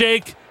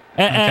handshake,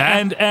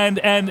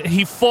 and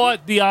he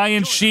fought the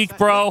Iron Sheik,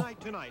 bro,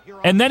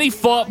 and then he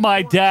fought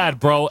my dad,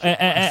 bro,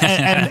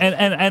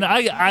 and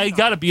I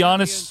gotta be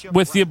honest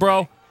with you,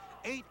 bro,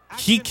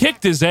 he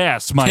kicked his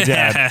ass, my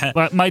dad.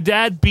 But my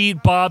dad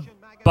beat Bob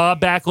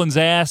Backlund's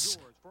ass,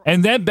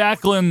 and then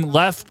Backlund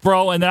left,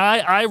 bro, and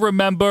I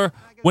remember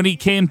when he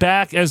came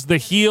back as the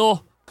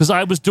heel because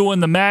I was doing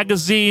the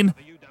magazine.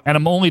 And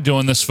I'm only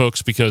doing this,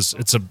 folks, because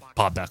it's a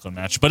Bob Backlund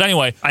match. But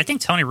anyway, I think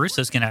Tony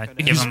Russo's gonna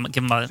give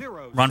him a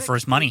run for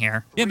his money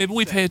here. yeah, maybe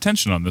we pay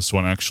attention on this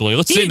one, actually.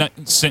 Let's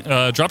see.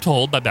 Drop to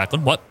hold by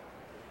Backlund. What?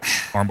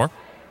 Armbar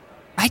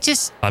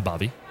by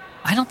Bobby.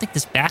 I don't think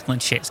this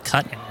Backlund shit is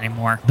cutting it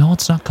anymore. No,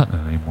 it's not cutting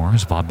it anymore.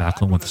 It's Bob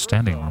Backlund with a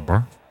standing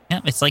armbar. Yeah,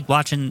 it's like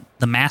watching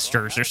the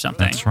Masters or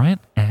something. That's right.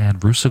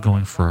 And Russo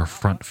going for a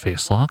front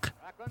face lock.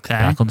 Okay.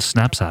 Backlund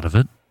snaps out of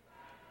it.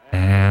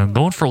 And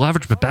going for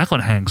leverage, but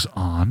Backlund hangs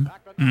on.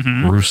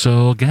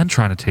 Russo again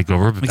trying to take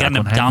over, but We got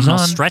an Backlund hangs abdominal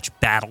on. stretch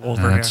battle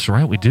over That's here.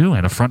 right, we do.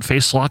 And a front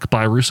face lock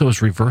by Russo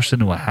is reversed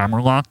into a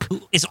hammer lock.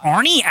 Is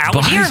Arnie out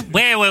But- here?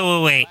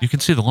 Wait. You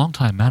can see the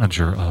longtime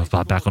manager of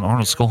Bob Backlund,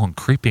 Arnold Skolin,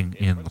 creeping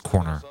in the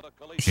corner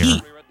here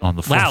on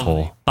the fourth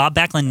hole. Wow, Bob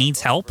Backlund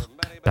needs help?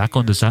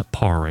 Backlund is at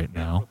par right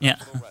now. Yeah.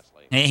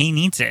 He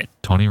needs it.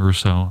 Tony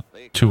Russo,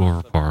 2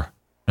 over par.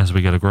 As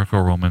we get a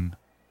Greco-Roman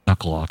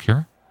knuckle lock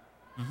here.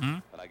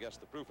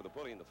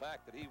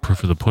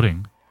 Proof of the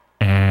pudding.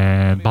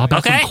 And Bob Backlund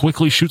Okay.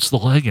 quickly shoots the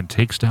leg and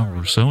takes down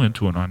Russo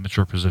into an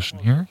armature position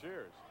here.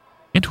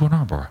 Into an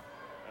armbar.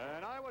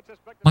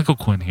 Michael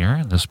Quinn here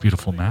in this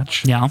beautiful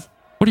match. Yeah.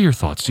 What are your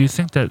thoughts? Do you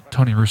think that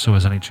Tony Russo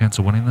has any chance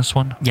of winning this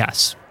one?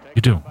 Yes.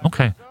 You do?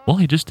 Okay. Well,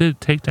 he just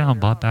did take down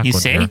Bob Backlund You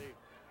see? here.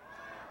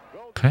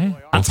 Okay.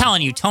 I'm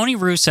telling you, Tony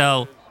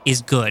Russo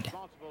is good.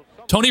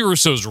 Tony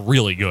Russo's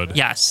really good.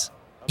 Yes.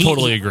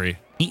 Totally agree.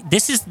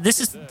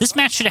 This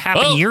match should have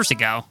happened Oh. years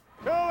ago.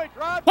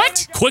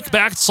 What? Quick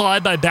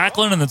backslide by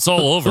Backlund, and it's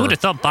all over. Who would have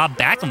thought Bob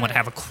Backlund would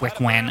have a quick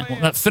win?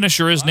 That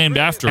finisher is named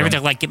after him.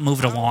 Everything like move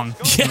it along.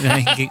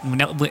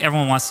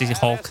 Everyone wants to see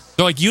Hulk.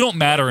 They're like, you don't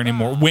matter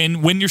anymore.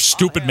 Win your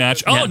stupid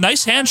match. Oh, Yeah.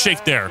 nice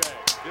handshake there.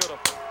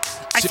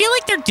 I feel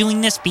like they're doing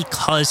this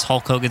because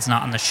Hulk Hogan's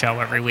not on the show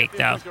every week,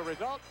 though.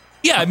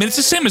 Yeah, I mean, it's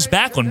the same as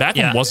Backlund. Backlund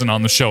Yeah. wasn't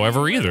on the show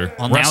ever either.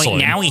 Well, wrestling.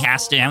 now he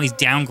has to. Now he's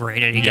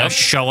downgraded. He got Yep. to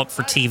show up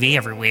for TV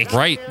every week.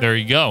 Right, there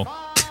you go.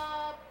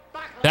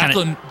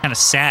 Backlund, Kind of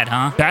sad,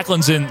 huh?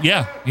 Backlund's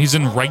he's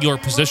in regular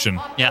position.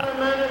 Yeah.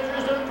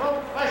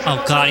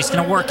 Oh God, he's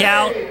gonna work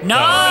out.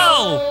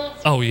 No.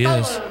 Oh, he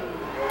is.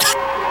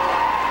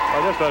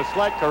 Well, just a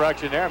slight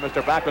correction there,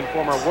 Mr. Backlund,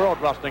 former World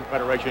Wrestling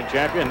Federation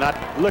champion.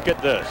 Look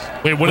at this.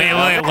 Wait, what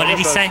did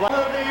he say? One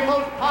of the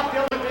most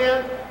popular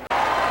men.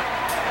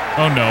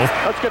 Oh, no.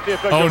 Let's get the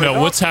official Oh, no. results.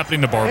 What's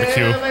happening to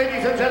barbecue? And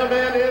ladies and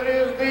gentlemen, it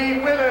is the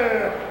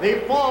winner,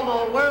 the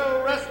former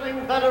World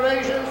Wrestling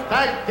Federation's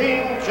tag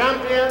team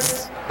champion.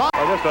 Well,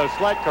 just a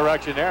slight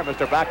correction there,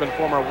 Mr. Backlund,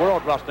 former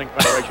World Wrestling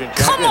Federation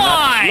champion. Come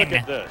on! Look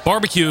at this.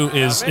 Barbecue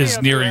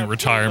is nearing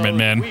retirement,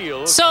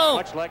 man.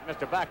 So,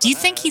 do you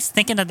think he's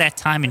thinking of that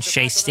time in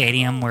Shea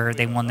Stadium where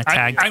they won the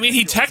tag? I mean,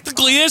 he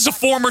technically is a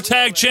former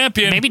tag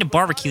champion. Maybe to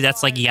barbecue,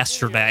 that's like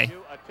yesterday.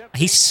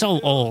 He's so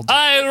old.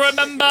 I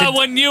remember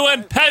when you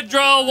and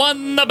Pedro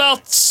won the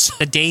belts.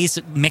 The days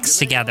mixed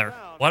together.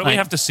 Why do we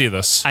have to see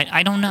this?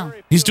 I don't know.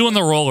 He's doing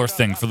the roller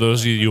thing for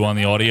those of you on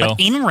the audio. But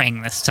in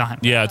ring this time.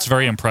 Yeah, it's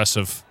very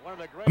impressive.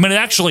 I mean, it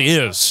actually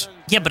is.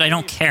 Yeah, but I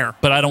don't care.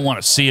 But I don't want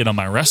to see it on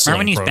my wrestling Remember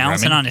when he's programming.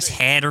 bouncing on his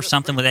head or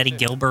something with Eddie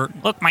Gilbert?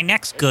 Look, my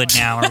neck's good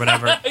now or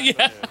whatever.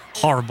 Yeah.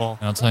 Horrible.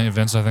 I'll tell you,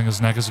 Vince, I think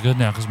his neck is good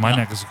now because my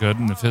neck is good.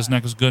 And if his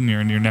neck is good and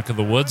you're in your neck of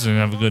the woods and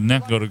you have a good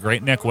neck, go to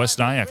Great Neck, West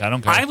Nyack. I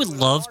don't care. I would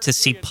love to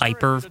see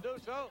Piper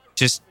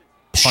just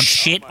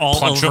shit all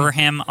punch over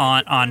him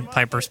on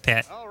Piper's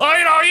Pit. Oh,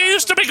 you know, you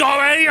used to be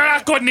good. You're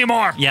not good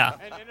anymore. Yeah.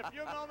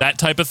 That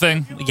type of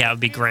thing. Yeah, it would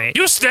be great.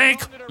 You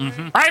stink.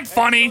 I'm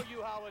funny.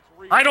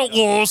 I don't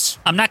lose.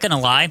 I'm not going to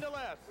lie.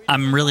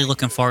 I'm really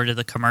looking forward to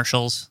the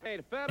commercials,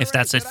 if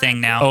that's a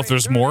thing now. Oh, if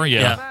there's more,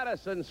 yeah.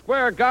 Madison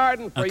Square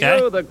Garden for Okay.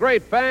 you, the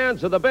great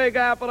fans of the Big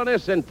Apple and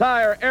this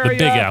entire area.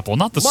 Big Apple,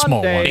 not the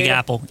small one. Big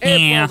Apple. April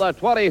Yeah. the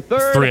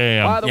 23rd. 3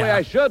 a.m. By the way, Yeah.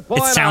 I should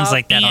point out, It sounds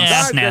like that on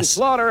Sergeant SNES.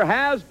 Slaughter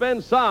has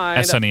been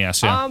signed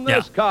SNES, yeah. on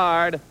this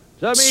card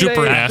to meet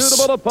Super a NES.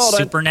 suitable opponent.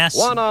 Super NES?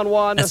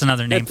 One-on-one. That's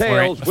another name for it.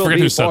 Details I will forget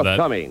be who said that.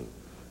 forthcoming.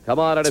 Come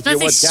on, and if Don't you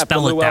they would, Captain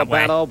spell it Lou that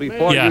way? Albano,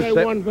 before Yeah. you Say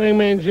sit. one thing,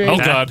 man, James.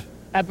 Oh, God.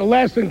 At the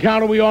last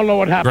encounter, we all know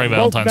what happened. Ray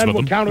Both Valentine's men with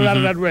were him. counted out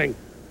of that ring.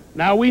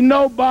 Now, we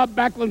know Bob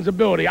Backlund's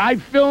ability. I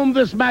filmed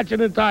this match in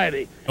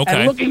entirety. Okay.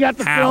 And looking at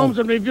the How? films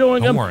and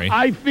reviewing Don't them, worry.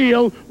 I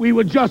feel we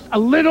were just a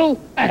little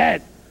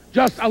ahead.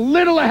 Just a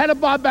little ahead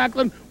of Bob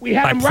Backlund. We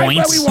had By him right where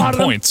points? we wanted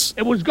Points. him.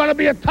 It was going to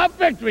be a tough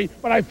victory,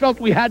 but I felt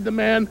we had the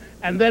man,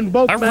 and then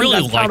both I men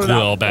really got like counted Lou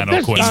out. Albano But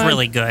this Quinn. He's time,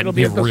 really good. It'll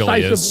be He a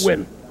really decisive is.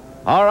 win.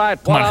 All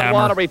right, Come on,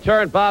 one-on-one, Hammer. a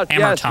return bout.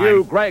 Hammer Yes, time.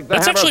 you, Greg the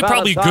That's Hammer actually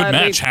probably a good Valentine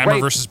match, meets Hammer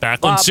great versus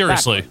Backlund. Bob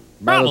Seriously.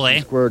 Probably.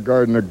 Madison Square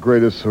Garden, the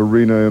greatest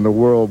arena in the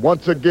world.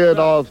 Once again,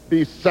 I'll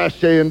be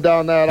sashaying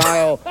down that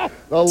aisle.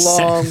 The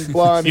long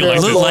blonde You hair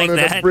like Lou blowing like in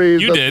the that?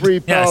 breeze. You the did.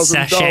 $3,000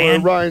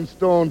 sashaying.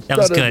 rhinestone That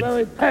was studded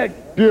good. Hey,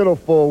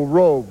 beautiful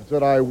robes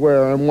that I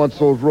wear. And once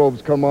those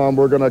robes come on,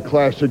 we're going to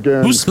clash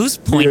again. Who's Me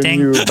pointing?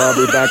 and you,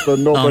 Bobby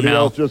Backlund. Nobody no.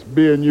 else, just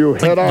me and you.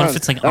 Like, head what on. if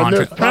it's like and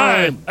Andre- this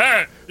time,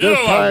 Hey, you this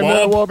know time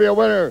there what, will be a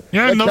winner.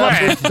 You're in the the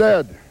captain way.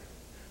 said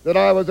that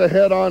I was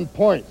ahead on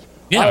points.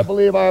 Yeah. I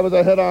believe I was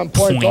ahead on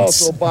points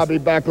Points. also, Bobby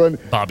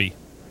Backlund. Bobby.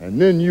 And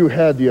then you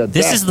had the audacity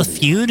This is the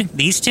feud?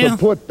 These to two?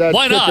 put that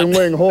Why not? chicken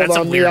wing hold That's a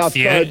on me weird outside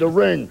feud. the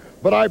ring.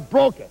 But I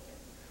broke it.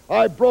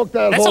 I broke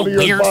that That's hold a of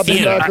yours, weird Bobby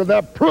feud. Backlund.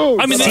 That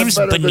proves I mean, that it I'm seems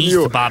better than beneath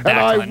you. Bob and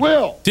I Backlund.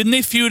 will. Didn't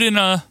they feud in,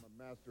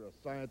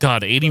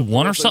 God,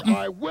 81 or something?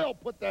 I will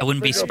put that I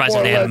wouldn't be finger surprised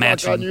if they had a foreleg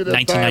match on in you this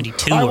time.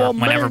 1992 I or will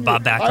whenever maim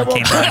Bob you. Backlund I will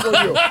came around.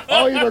 cripple you.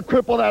 I'll either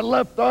cripple that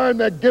left arm,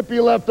 that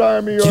gippy left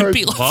arm of yours.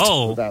 Gippy left-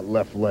 Whoa. That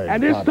left leg.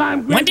 and this Bobby.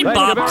 time, When did Thank you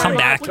Bob very come much.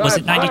 back? Was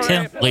it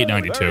 92? Late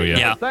 92, yeah.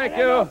 Yeah. Thank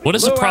you. What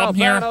is the Lou problem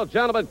here? Albano,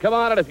 gentlemen, come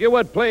on, and if you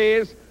would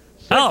please.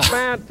 Oh.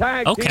 Six-man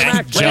tag Okay. team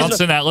action.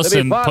 Johnson, Atlas, To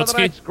be and part of the Putski?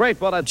 night's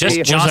Grateful at Just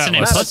the Johnson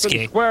and Madison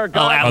Putski. Square Oh,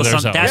 Garden. Atlas.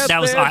 there's that, Atlas.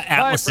 that was This is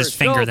Atlas's Piper,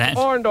 finger Schultz, then.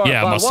 Orndorff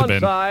Yeah, it on must have one been.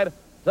 side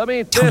to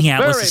meet Tony this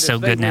Atlas very is so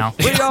good now.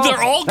 distinguished trio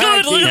They're all of good.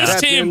 tag Look at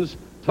this team. champions,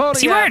 Tony Is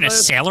he wearing a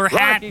Atlas, sailor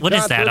hat? Rocky What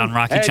is that Johnson, on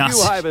Rocky and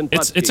Johnson? Ivan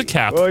It's a Putski.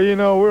 cap. Well, you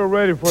know, we're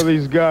ready for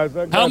these guys.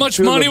 I How got much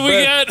two of money the we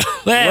best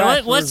get?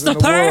 Wait, what's the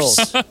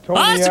purse? Oh,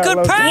 that's a good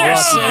Atlas,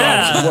 purse. Rocky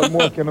Yeah. Johnson. What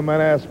more can a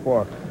man ask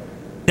for?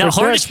 The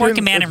hardest Protection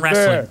working man in is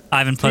wrestling, there.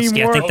 Ivan Putski. I think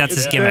Teamwork that's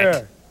his is gimmick.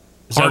 there.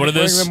 Is that what it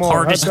is? Bring them on,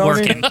 Hardest huh, Tony?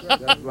 working.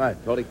 That's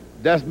right, Tony.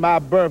 That's my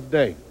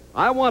birthday.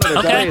 I wanted to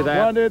Okay. tell you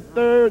that. Won it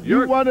third.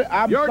 You won it.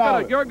 I'm You're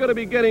sorry. gonna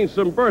be getting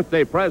some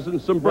birthday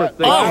presents, some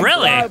birthday. Oh, I'm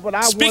really? sorry, but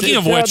I Speaking wanted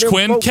of to tell which, them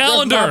Quinn, folks that's my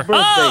calendar. birthday.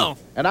 Oh.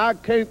 And I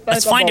can't think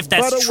Let's of find a if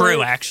that's better true,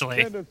 way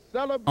actually. than to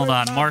celebrate Hold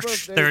on, my March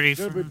birthday 30.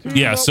 than to team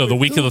Yeah, up so the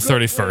with week of two the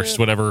good 31st, friends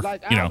whatever,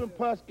 like you know. Alvin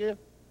Putski,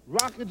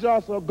 Rocky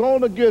Johnson are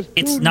going against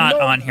It's two not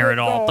low on here at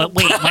all. But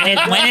wait,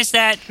 when is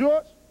that?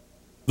 shorts.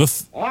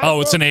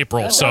 It's in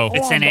April, so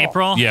It's in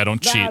April? yeah,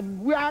 don't cheat.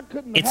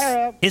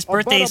 His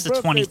birthday is the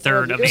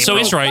 23rd of April. So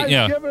he's right,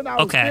 yeah.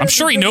 Okay. I'm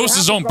sure he knows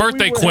his own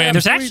birthday, Quinn.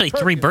 There's actually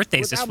 3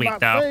 birthdays this week,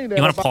 though.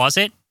 You want to pause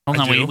it? Hold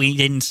I on, do. we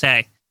didn't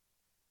say.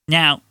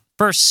 Now,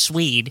 first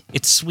Swede.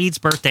 It's Swede's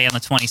birthday on the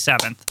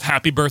 27th.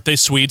 Happy birthday,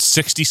 Swede.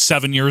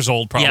 67 years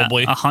old,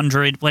 probably. Yeah,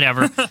 100,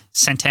 whatever.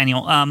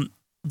 Centennial.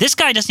 This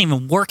guy doesn't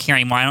even work here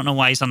anymore. I don't know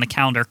why he's on the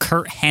calendar.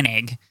 Kurt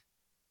Hennig.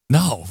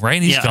 No, right?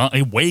 He's gone.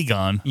 He's way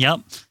gone. Yep.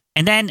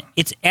 And then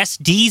it's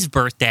SD's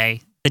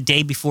birthday the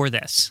day before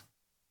this.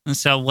 And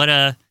so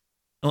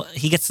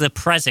he gets the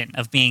present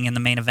of being in the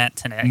main event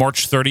today.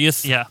 March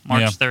 30th? Yeah,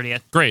 March 30th.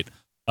 Great.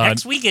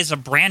 Next week is a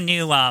brand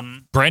new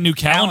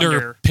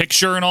calendar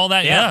picture and all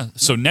that. Yeah.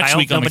 So next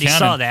week on the Cannon.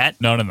 Nobody saw that.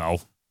 No.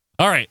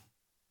 All right.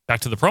 Back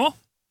to the promo.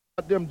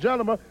 Them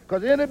gentlemen,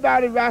 because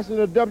anybody wrestling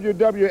the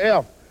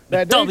WWF,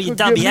 that they could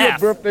give me a WWF.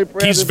 birthday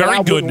present. He's very that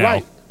I good wouldn't now.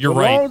 like. You're As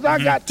right. long as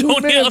I got two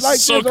Tony men Ellis like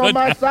is so this on good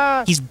my now.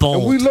 side, He's bold.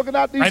 and we looking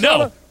at each I know.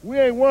 other, we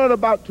ain't worried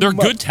about too They're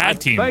much. good tag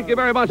team. Thank you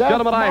very much, That's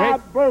gentlemen. I my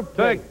hate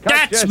birthday. to cut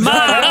That's you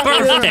my short.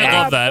 birthday.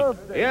 I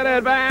love that. In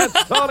advance,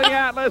 Tony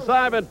Atlas,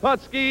 Ivan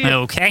Putski.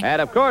 Okay.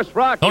 And, of course,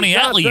 Rocky Tony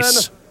Johnson,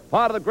 Atlas.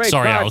 part of the great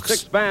Sorry, Dark Alex.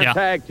 six-man Yeah.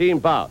 tag team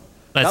bout.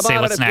 Let's Come see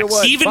on, what's if you next. would,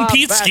 Steven Bob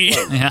Pietzke.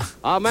 Backlund, Yeah.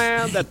 a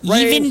man that Even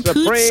reigns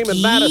supreme Putski?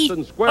 in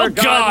Madison Square Oh,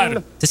 Garden.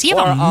 God. Does he have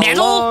a for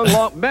medal?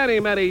 long,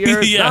 many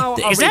years. Yeah. Now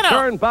Is that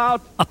return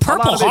bout. a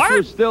Purple lot of Heart?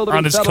 issues still to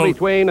On be his settled coat.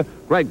 between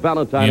Greg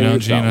Valentine You know,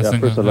 and Gene, I yourself.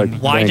 think First, I'd like to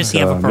Why thank does he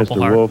have a Purple Mr.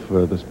 Heart? Wolf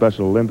for the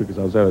Special Olympics.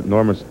 I was at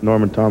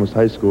Norman Thomas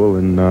High School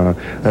and had an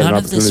None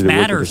of this opportunity to work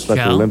matters, with the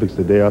Special Joe. Olympics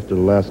the day after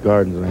the last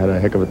Gardens, and I had a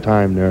heck of a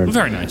time there. And,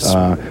 Very nice.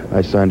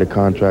 I signed a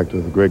contract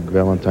with Greg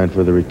Valentine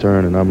for the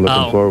return, and I'm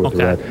looking forward to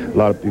okay. that. A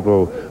lot of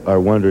people are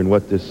wondering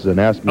what this is and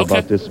ask me Okay.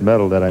 about this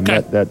medal that I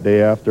met that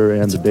day after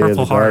and It's the a day of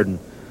Purple the Heart. Garden.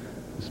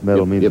 This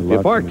medal means a lot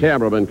If our to me.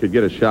 cameraman could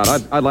get a shot,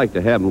 I'd like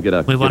to have him get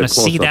a We want to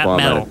see close-up that on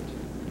medal.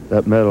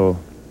 That medal,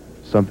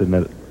 something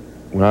that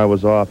when I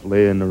was off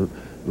laying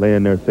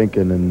there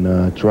thinking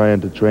and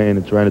trying to train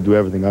and trying to do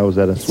everything, I was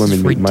at a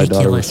swimming meet. My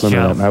daughter was ridiculous, swimming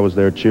Joe. at, and I was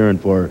there cheering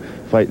for her,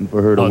 fighting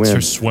for her to Oh, it's win.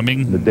 her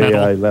swimming The day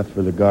medal? I left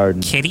for the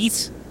Garden,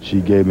 Kitties?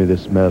 she gave me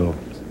this medal.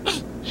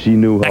 She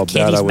knew how That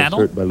bad I Kitty's was medal?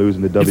 hurt by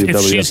losing the If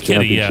WWF she's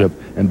Kitty, yeah.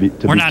 Championship and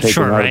to We're be not taken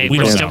sure, out of right? the We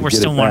don't chance know. to We're get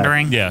still it back.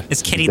 wondering. Yeah.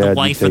 Is Kitty Dad, the you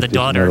wife or take the this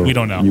daughter? medal, We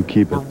don't know. You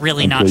keep it We're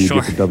really until not you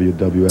sure. get the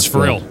WWF It's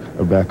for real. belts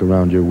are back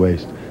around your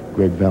waist.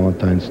 Greg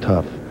Valentine's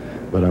tough,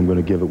 but I'm going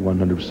to give it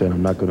 100%.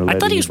 I'm not going to let I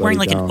thought he was wearing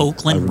like an anybody down.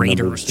 Oakland I remember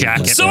Raiders things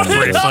jacket. like So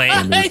that. did I.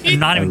 I'm not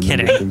even I remember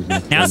kidding. things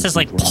my Now it says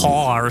like friends told me.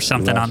 paw or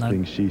something The on last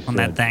thing she on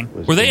that said thing.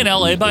 was, Were they in "Please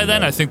LA by do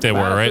then? that." I think they were,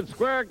 right?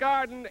 Square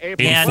Garden,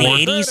 April Yeah, in the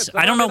 84. 80s.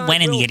 I don't know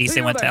when in the 80s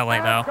they went to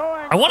LA though.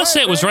 I want to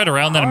say it was right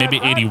around then, maybe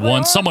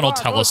 81. Someone will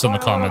tell us in the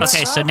comments.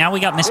 Okay, so now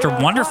we got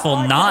Mr.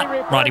 Wonderful,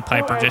 not Roddy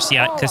Piper just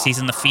yet because he's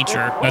in the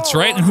feature. That's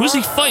right. And who's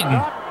he fighting?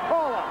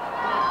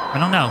 I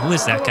don't know. Who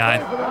is that guy?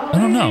 I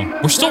don't know.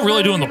 We're still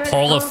really doing the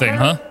Paula thing,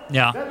 huh?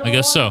 Yeah. I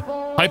guess so.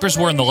 Piper's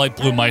wearing the light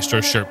blue Maestro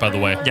shirt, by the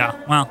way. Yeah.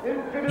 Well,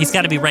 he's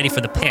got to be ready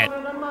for the pit.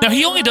 Now,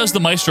 he only does the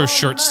Maestro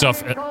shirt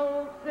stuff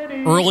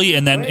early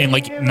and then in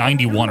like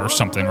 91 or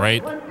something,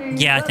 right?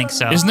 Yeah, I think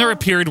so. Isn't there a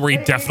period where he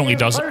definitely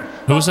does it?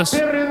 Who is this?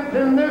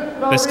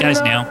 This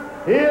guy's new.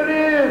 Here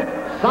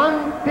is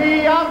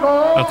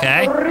Santiago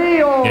Okay.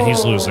 Rio. Yeah,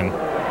 he's losing.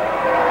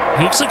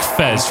 He looks like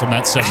Fez from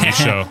that 70s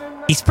show.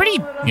 He's pretty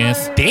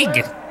Yes. big.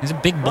 He's a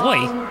big boy.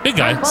 Big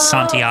guy.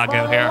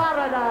 Santiago here.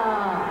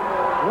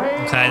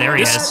 Okay, there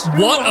he is.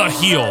 What a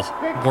heel.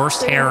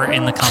 Worst hair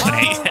in the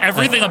company.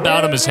 Everything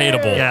about him is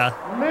hateable. Yeah.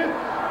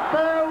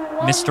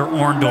 Mr.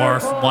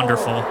 Orndorff,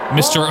 wonderful.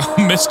 Mr.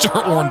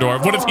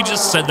 Orndorff. What if he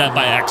just said that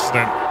by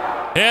accident?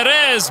 It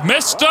is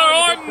Mr.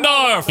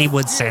 Orndorff. He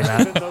would say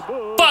that.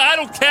 But I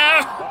don't care.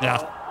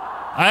 Yeah.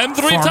 I'm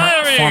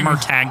retiring. Former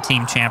tag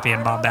team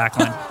champion Bob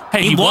Backlund.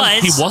 Hey, he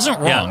wasn't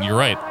wrong. Yeah. You're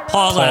right.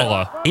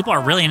 Paula. People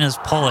are really into his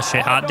Paula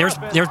shit. There's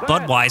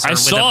Budweiser I with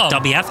saw a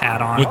him WF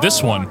hat on. with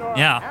this one.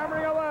 Yeah.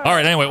 All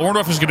right. Anyway,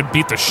 Orndorff is going to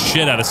beat the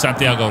shit out of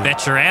Santiago.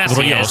 Bet your ass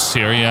he Rios is.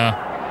 here. Yeah.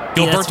 Yeah,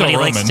 Gilberto that's what he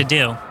Roman likes to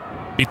do.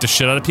 beat the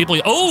shit out of people.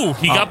 Oh,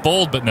 he got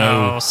bold, but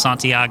no. Oh,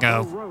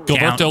 Santiago.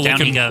 Gilberto down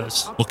he looking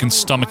goes. looking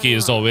stomachy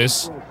as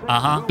always.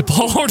 Uh-huh.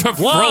 Paul Orndorff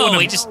Whoa, throwing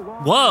he him just...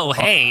 Whoa,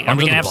 hey. Are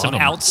under we going the to have some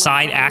bottom.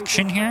 outside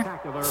action here?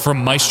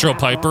 from Maestro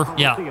Piper.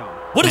 Yeah.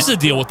 What is the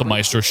deal with the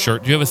Maestro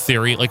shirt? Do you have a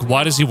theory? Like,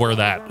 why does he wear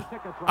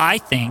that? I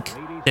think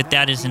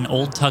that is an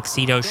old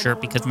tuxedo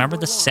shirt because remember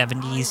the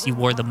 70s you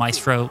wore the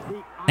Maestro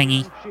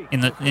thingy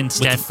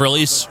instead? With the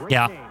frillies?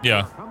 Yeah.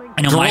 Yeah.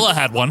 I know Gorilla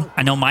had one.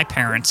 I know my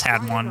parents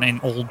had one in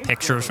old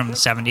pictures from the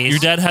 70s. Your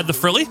dad had the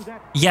frilly?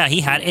 Yeah,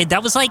 he had it.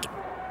 That was like,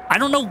 I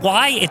don't know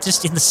why. It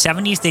just in the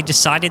 70s they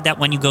decided that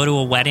when you go to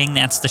a wedding,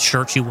 that's the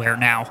shirt you wear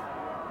now.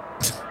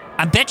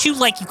 I bet you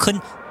like you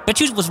couldn't. Bet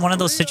you it was one of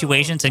those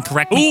situations and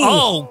correct me. Ooh.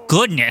 Oh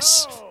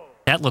goodness,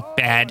 that looked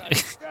bad.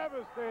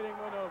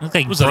 Looked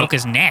like he broke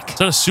his neck. Is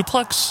that a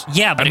suplex?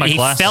 Yeah, but I had my he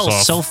glasses fell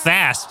off. so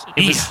fast.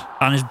 It was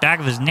on his back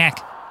of his neck.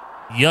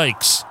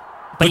 Yikes.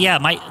 But yeah,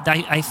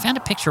 I found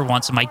a picture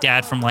once of my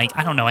dad from like,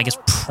 I don't know, I guess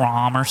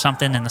prom or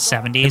something in the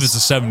 70s. It was the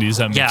 70s.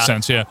 That makes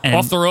sense, yeah. And-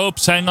 Off the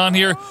ropes, hang on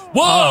here.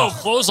 Whoa!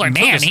 Clothesline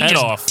took man, his he head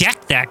just off.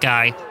 decked that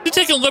guy. You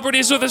taking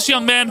liberties with this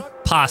young man?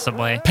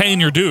 Possibly. Paying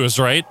your dues,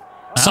 right?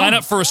 Oh. Sign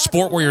up for a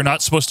sport where you're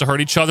not supposed to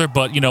hurt each other,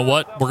 but you know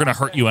what? We're going to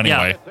hurt you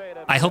anyway.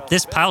 I hope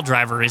this pile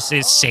driver is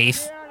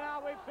safe.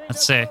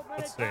 Let's see.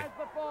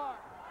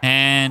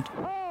 And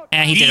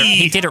he did it.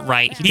 He did it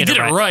right. He did it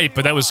right,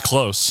 but that was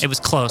close. It was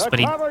close, but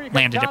he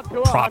landed it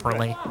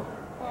properly.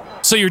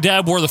 So your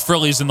dad wore the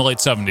frillies in the late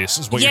 70s,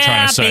 is what you're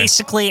trying to say. Yeah,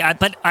 basically.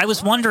 But I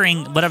was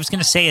wondering, what I was going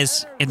to say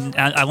is, and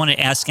I want to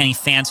ask any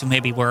fans who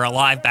maybe were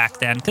alive back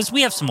then, because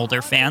we have some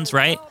older fans,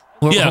 right?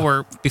 Who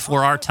were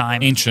before our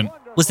time. Ancient.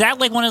 Was that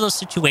like one of those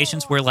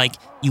situations where like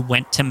you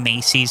went to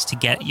Macy's to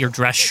get your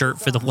dress shirt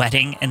for the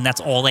wedding and that's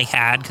all they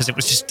had because it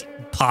was just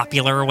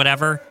popular or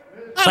whatever?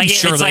 I'm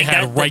sure they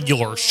had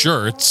regular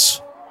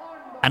shirts.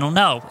 I don't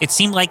know. It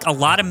seemed like a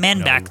lot of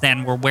men back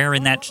then were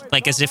wearing that,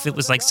 like as if it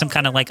was like some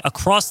kind of like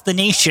across the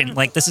nation.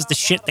 Like this is the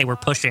shit they were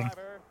pushing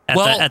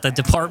at the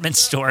department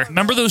store.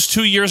 Remember those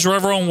 2 years where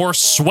everyone wore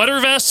sweater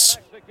vests?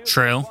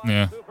 True.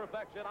 Yeah.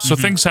 So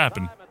things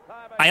happen.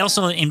 I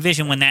also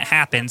envision when that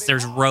happens,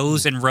 there's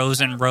rows and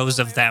rows and rows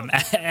of them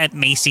at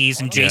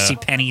Macy's and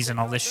JCPenney's and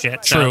all this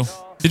shit. True.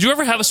 So, did you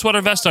ever have a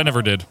sweater vest? I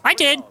never did. I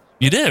did.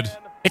 You did?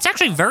 It's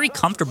actually very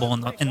comfortable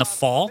in the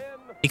fall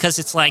because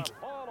it's like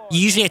you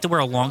usually have to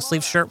wear a long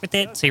sleeve shirt with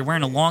it, so you're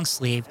wearing a long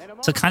sleeve,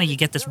 so kind of you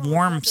get this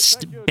warm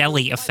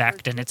belly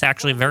effect, and it's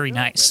actually very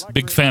nice.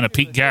 Big fan of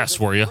Pete Gas,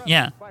 were you?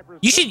 Yeah.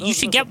 You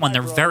should get one.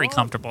 They're very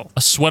comfortable.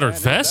 A sweater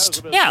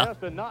vest? Yeah.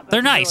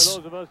 They're nice.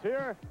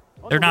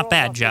 They're not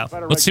bad, Joe.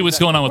 Let's see what's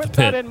going on with the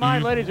pit. In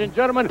mind, ladies and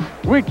gentlemen,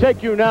 we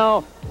take you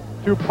now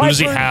to Who does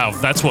he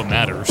have? That's what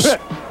matters.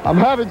 I'm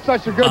having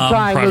such a good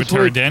time Private this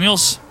Terry week.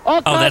 Daniels? All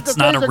Oh, kinds that's of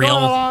not things a are going real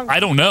along. I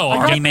don't know. I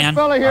got Army this man?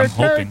 fella here, I'm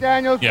Terry hoping.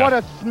 Daniels. Yeah. What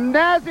a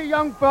snazzy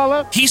young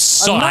fella. He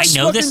sucks.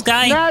 I know this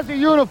guy. Snazzy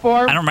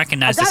uniform. I don't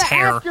recognize I his gotta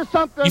hair. ask you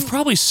something. You've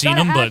probably seen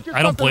Gotta him, ask but you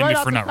I don't something blame right you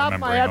off for the not top of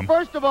my remembering head. him.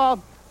 First of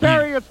all,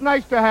 Terry, it's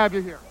nice to have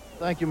you here.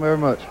 Thank you very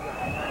much.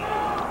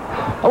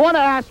 I want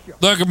to ask you.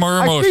 Thank you very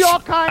I much. see all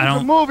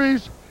kinds of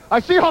movies. I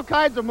see all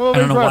kinds of movies. I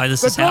don't know where why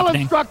this the is drill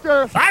happening.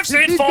 Instructor, I've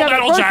seen he's Full getting-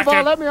 Metal First of all,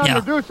 Jacket. let me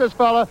introduce this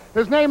fella.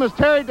 His name is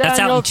Terry Daniels. That's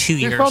out in 2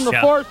 years, He's from the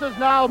Joe. forces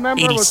now,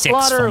 member with 86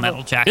 Slaughter. Full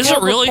Metal Jacket. Is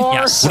it really?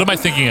 Yes. What am I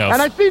thinking of?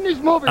 And I've seen these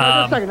movies.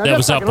 Just a second. that just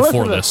was a out second. Listen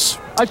before to this.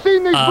 I've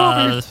seen these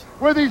movies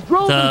where these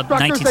drill the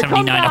instructors, they come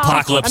 1979 down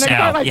Apocalypse and they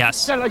Now, like,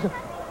 yes. they're like,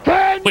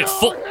 can Wait,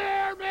 you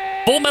hear me?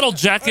 Full Metal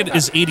Jacket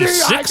is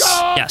 86?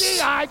 Yes.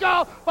 G.I.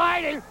 Joe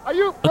fighting. Are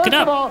you, Look it first of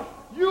up. all,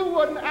 you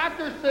wouldn't,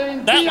 after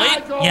saying That G.I.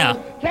 late? Joe, Yeah.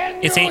 can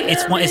It's you hear me?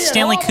 it's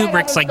Stanley All that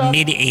Kubrick's other like stuff.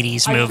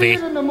 mid-80s I movie.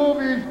 see it in the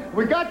movies.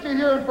 We got you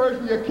here in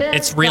person. You can't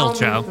It's real,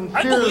 tell me Joe.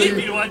 I believe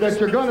sincerely you. I that just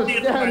you're going see to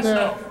it for stand there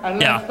myself.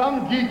 and Yeah. let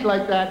some geek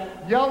like that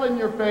yell in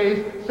your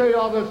face, say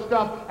all this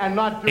stuff, and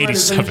not do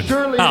 87. anything.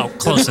 Surely Oh,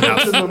 close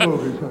enough. in the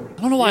movies.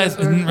 I don't know why I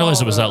didn't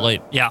realize it was that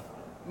late. Yeah.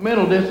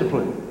 Mental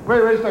discipline. Wait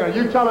a second. Are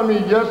you telling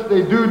me yes,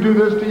 they do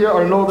this to you,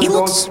 or no, they He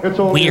looks don't? It's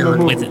only in the weird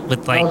movies.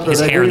 with like No, sir, his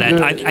they hair. do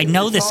That do. I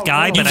know this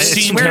guy, but You've I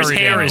seen swear his Terry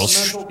hair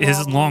Daniels.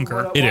 is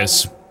longer. It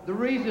is. The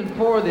reason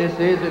for this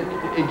is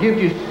it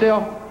gives you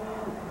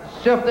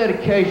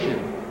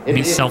self-dedication. I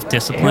mean,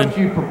 self-discipline. Helps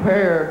you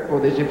prepare for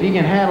this. If you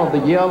can handle the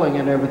yelling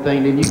and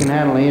everything, then you can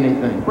handle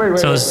anything.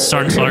 So is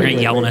Sergeant Slaughter gonna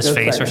yell in his Just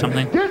a face or second.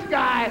 something? This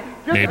guy,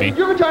 Maybe.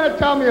 you're trying to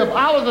tell me if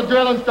I was a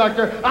drill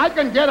instructor, I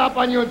can get up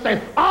on you and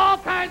say all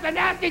kinds of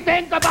nasty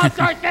things about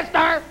your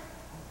sister,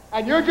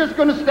 and you're just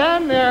going to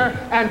stand there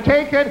and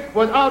take it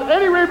without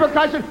any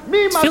repercussion.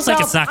 Me, myself, Feels like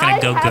it's not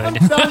gonna go I haven't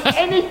good. done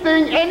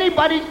anything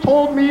anybody's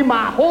told me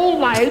my whole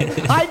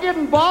life. I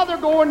didn't bother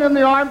going in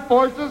the armed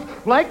forces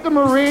like the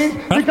Marines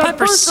because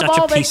Piper's first such of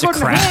a all, they piece of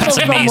couldn't crap. handle It's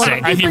someone. amazing.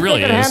 You think He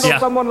really they can is. handle Yeah.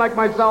 someone like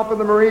myself in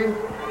the Marines?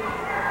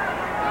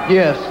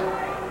 Yes.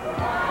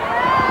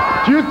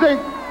 Do you think,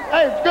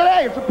 hey, it's good,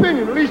 hey, it's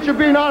opinion. At least you're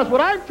being honest. What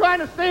I'm trying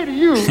to say to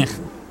you,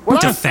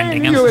 what I'm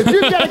saying Defending to you him. is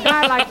you get a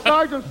guy like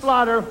Sergeant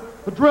Slaughter,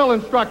 the drill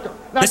instructor.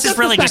 Now, This is just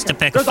a really just second.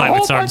 to pick a There's fight whole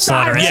with Sergeant bunch of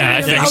Slaughter. Iranians Yeah,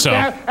 I think out so.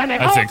 there, and they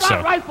I all think got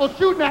so. rifles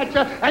shooting at you,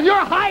 and you're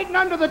hiding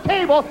under the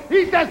table.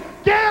 He says,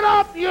 get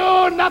up,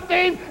 you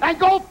nothing, and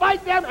go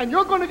fight them, and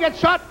you're going to get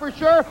shot for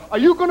sure. Are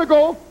you going to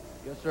go?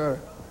 Yes, sir.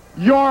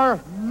 You're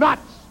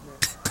nuts.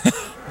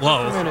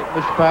 Whoa. Wait a minute,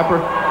 Mr. Piper.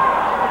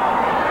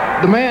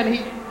 The man,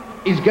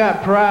 he's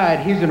got pride.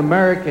 He's an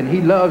American.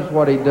 He loves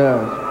what he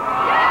does.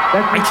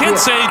 I can't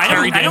say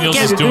Terry Daniels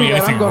is doing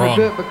anything wrong.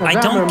 I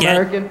don't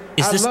get.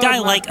 Is this guy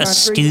like a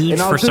stooge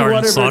for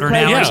Sergeant Slaughter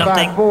now or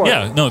something?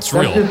 Yeah, no, it's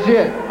real. That's just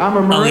it. I'm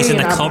a Marine. Oh, he's in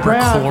the and I'm Cobra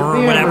proud Corps to or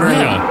be a whatever? Marine,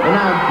 Yeah. And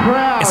I'm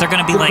proud Is there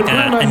going to be to like become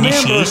a an member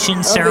initiation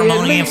of the ceremony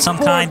elite of some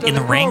kind force in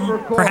the of ring, Cobra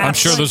Corps. perhaps? I'm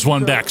sure there's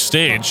one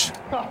backstage.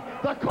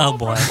 Oh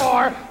boy.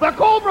 The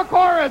Cobra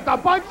Corps is a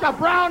bunch of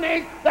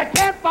brownies that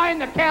can't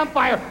find the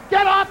campfire.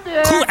 Get off the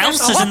air. Who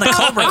else is in the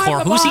Cobra Corps?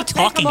 Who's he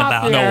talking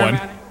about? No one.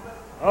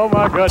 Oh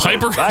my goodness.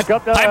 Piper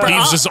Piper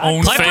leaves his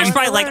own Piper's thing.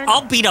 probably like,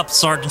 I'll beat up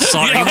Sergeant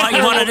Slaughter. You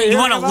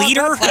want a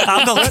leader?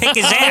 I'll go kick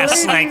his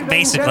ass. Like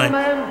basically.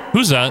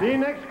 Who's that?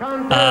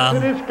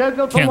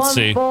 Can't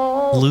see.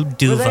 Lou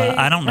Duva.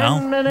 I don't know.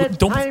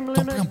 Don't bring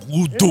up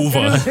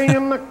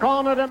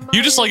Luduva.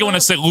 You just like it when I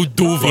say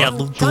Luduva. Yeah,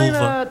 Lou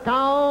Duva.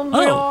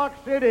 Oh.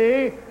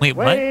 Wait,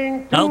 what?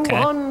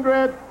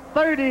 Okay.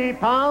 30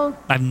 pounds.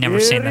 I've never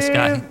seen this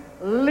guy.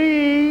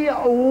 Lee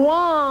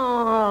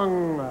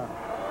Wong.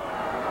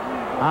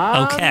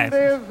 Okay. And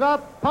his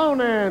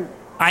opponent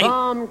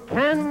from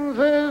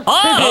Kansas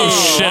Oh,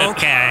 City. shit.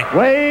 Okay.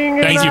 Weighing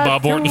in Thank you, at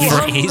Bob Orton.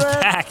 He's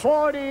back.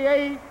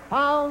 48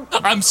 pounds.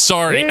 I'm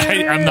sorry.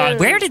 I'm not.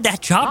 Where did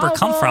that jobber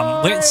come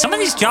from? Some of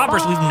these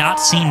jobbers we've not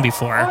seen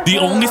before. The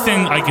only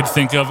thing I could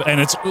think of,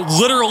 and it's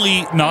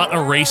literally not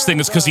a race thing,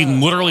 it's because he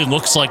literally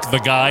looks like the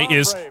guy,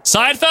 is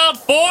Seinfeld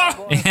 4.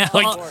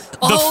 Like,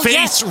 the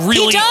face yes,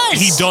 really,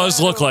 he does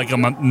look like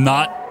him. I'm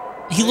not.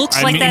 He looks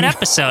I like that mean-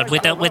 episode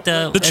with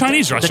the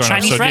Chinese restaurant The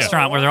Chinese episode, yeah.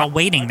 restaurant where they're all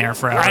waiting there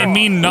forever. I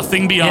mean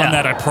nothing beyond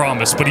that, I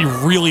promise, but he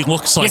really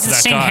looks like It's the that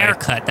same guy.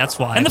 haircut, that's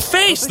why. And the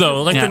face,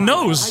 though, like Yeah. the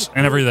nose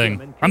and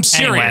everything. I'm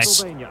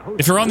serious.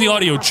 If you're on the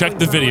audio, check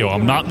the video.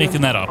 I'm not making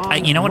that up.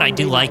 You know what I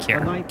do like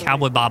here?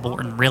 Cowboy Bob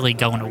Orton really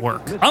going to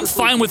work. I'm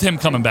fine with him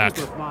coming back.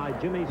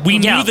 We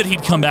knew that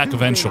he'd come back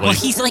eventually. Well,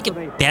 he's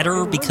like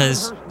better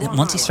because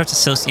once he starts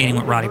associating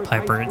with Roddy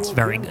Piper, it's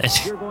very good.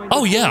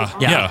 Oh,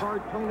 yeah.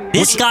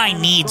 This guy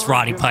needs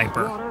Roddy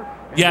Piper.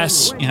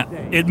 Yes. Yeah.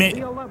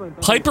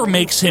 Piper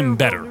makes him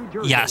better.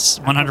 Yes,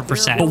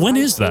 100%. But when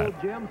is that?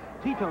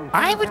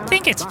 I would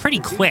think it's pretty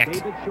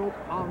quick.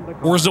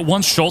 Or is it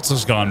once Schultz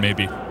is gone,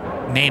 maybe?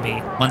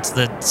 Maybe. Once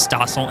the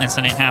Stossel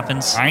incident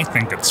happens. I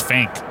think it's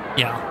fake.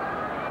 Yeah.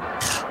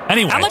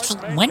 Anyway. How much?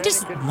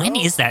 When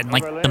is that? In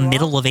like the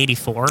middle of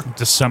 84?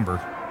 December.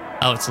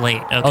 Oh, it's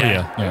late. Okay. Oh,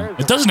 yeah.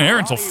 It doesn't air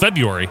until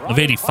February of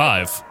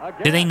 85.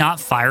 Did they not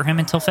fire him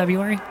until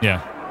February?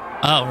 Yeah.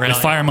 Oh, really? They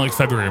fire him like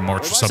February or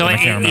March or something. I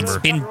can't it's remember.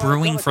 been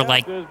brewing for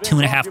like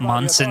 2.5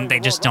 months and they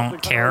just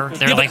don't care.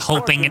 They're like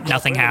hoping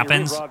nothing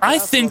happens. I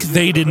think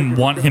they didn't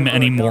want him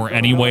anymore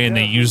anyway, and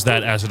they used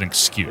that as an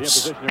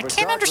excuse. I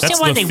can't understand That's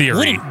why the they theory.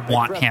 wouldn't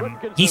want him.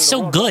 He's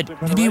so good.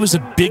 Maybe he was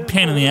a big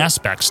pain in the ass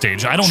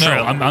backstage. I don't know.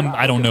 True.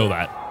 I don't know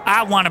that.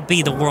 I want to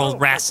be the World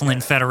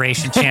Wrestling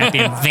Federation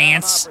champion,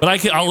 Vance.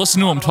 But I'll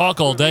listen to him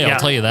talk all day. Yeah. I'll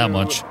tell you that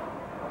much.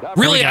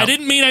 Really, I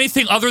didn't mean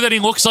anything other than he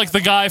looks like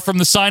the guy from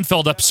the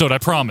Seinfeld episode, I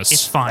promise.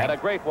 It's fine.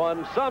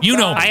 You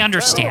know, I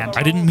understand.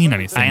 I didn't mean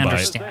anything. I by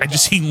it. understand.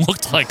 He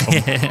looked like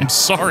him. I'm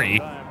sorry.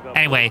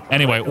 Anyway,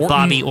 Orton,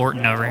 Bobby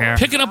Orton over here.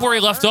 Picking up where he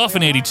left off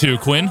in 82,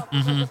 Quinn.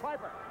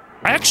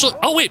 Mm-hmm.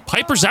 Oh, wait,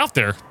 Piper's out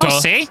there. Oh,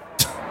 see?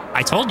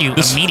 I told you,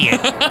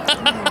 immediate.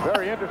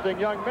 Very interesting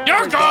young man.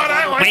 You're good,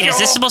 I like Wait, you. is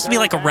this supposed to be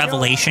like a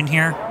revelation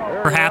here?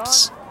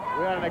 Perhaps?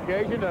 We had an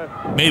occasion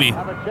to Maybe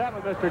have a chat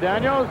with Mr.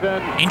 Daniels,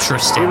 and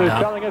Interesting, he was though.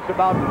 telling us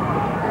about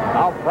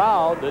how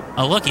proud that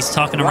Oh, look, he's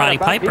talking to Roddy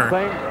Piper.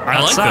 I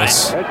like outside.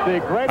 this. it's the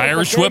greatest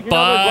Irish occasion whip of his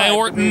by life,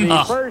 Orton. the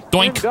Oh, first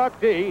doink.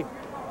 inductee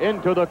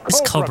into the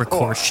This Cobra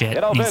Core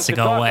shit needs to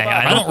go away.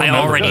 I remember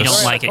already this.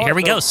 don't like it. Here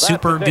we go,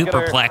 super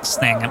duper plex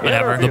thing,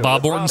 whatever. The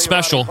Bob Orton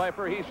special.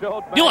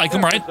 You like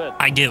him, right?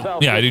 I do.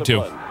 Yeah, I do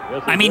too.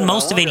 I mean,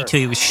 most of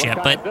 82 was shit,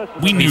 but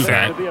We to be knew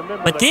fair.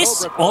 that. But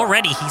this,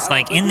 already, he's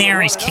like in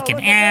there, he's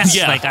kicking ass.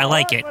 Yeah. Like, I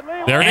like it.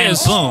 There it And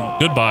is. boom.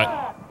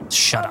 Goodbye.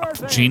 Shut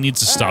up. Gene needs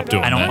to stop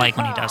doing I that. don't like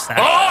when he does that.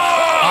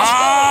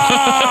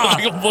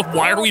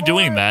 Why are we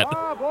doing that?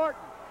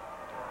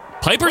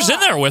 Piper's in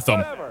there with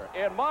him.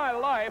 In my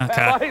life,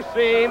 Okay. have I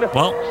seen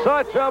Well.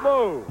 such a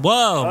move.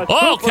 Whoa.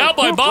 Oh,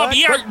 Cowboy Bob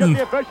Suplex took Orton.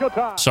 the official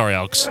time. Sorry,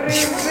 Alex.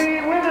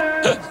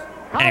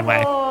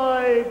 Anyway,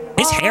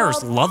 his hair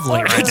is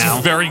lovely right It's now.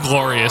 very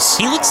glorious.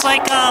 He looks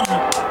like,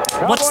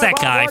 what's that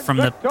guy from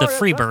the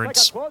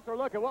Freebirds?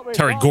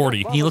 Terry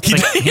Gordy. He looks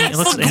like He has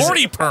the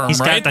Gordy perm, He's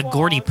right? got the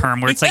Gordy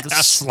perm where it's like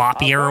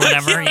sloppier or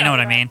whatever. You know what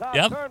I mean?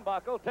 Yep.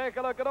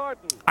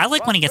 I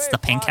like when he gets the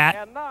pink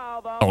hat.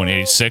 Oh, in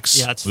 86?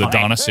 Yeah, it's The funny.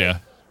 Adonis, yeah.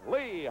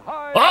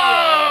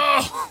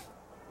 Oh!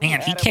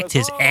 Man, he kicked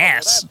his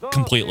ass.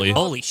 Completely.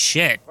 Holy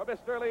shit.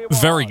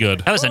 Very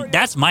good.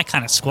 That's my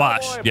kind of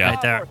squash Yeah.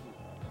 right there.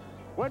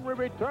 When we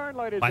return,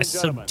 ladies Why and is it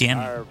so gentlemen, dim?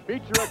 our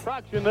feature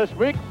attraction this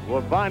week,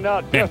 we'll find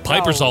out Man, just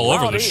Piper's how all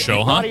over rowdy this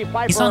show, huh? Roddy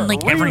Piper He's on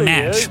like every really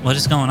match. is What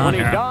is going on when he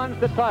here? dons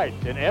the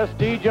tights in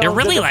SD Jones' They're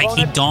really like he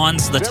opponent,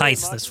 dons the very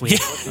tights much this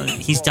week.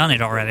 He's done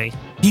it already.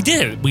 He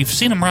did. We've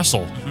seen him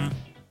wrestle.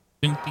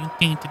 Here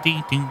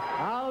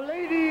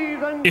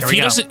we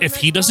go. If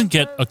he doesn't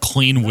get a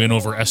clean win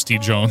over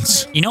SD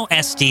Jones You know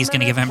SD is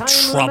going to give him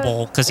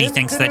trouble because he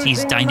thinks that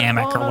he's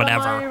dynamic or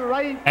whatever.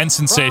 and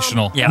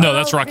sensational. Yeah. No,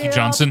 that's Rocky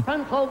Johnson.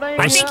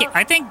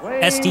 I think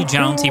SD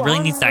Jones, he really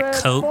needs that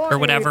coat or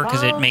whatever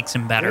because it makes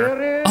him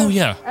better. Oh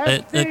yeah.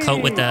 The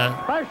coat with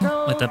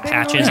the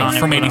patches Yeah, on it.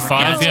 from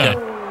 85, it's yeah.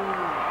 good.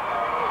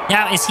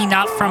 Yeah, is he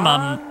not from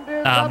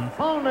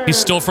He's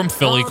still from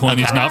Philly, Quinn.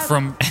 He's Okay. not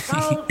from he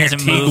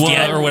hasn't moved Antigua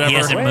yet or whatever. He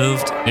hasn't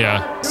moved.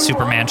 Yeah.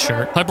 Superman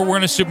shirt. Piper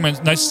wearing a Superman.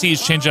 Nice to see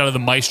he's changed out of the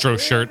Maestro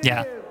shirt.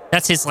 Yeah.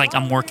 That's his like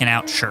I'm working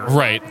out shirt.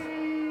 Right.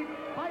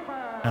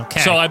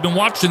 Okay. So I've been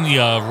watching the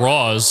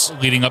Raws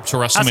leading up to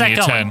that WrestleMania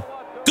going? 10.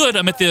 Good.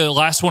 I'm at the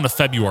last one of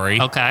February.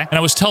 Okay. And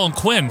I was telling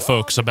Quinn,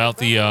 folks, about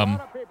the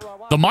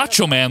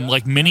Macho Man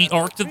like mini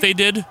arc that they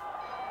did.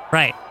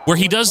 Right. Where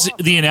he does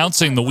the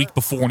announcing the week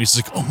before, and he's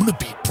like, "I'm gonna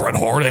beat Bret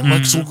Hart. I'm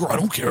like so good. I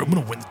don't care. I'm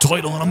gonna win the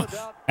title." And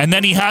And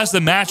then he has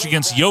the match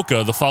against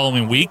Yoka the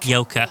following week.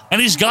 Yoka.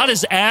 And he's got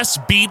his ass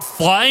beat,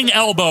 flying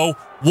elbow.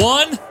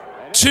 1,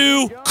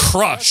 2,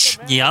 crush.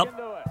 Yep.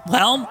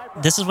 Well,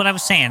 this is what I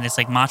was saying. It's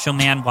like Macho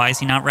Man, why is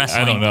he not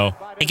wrestling? I don't know.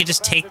 He could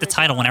just take the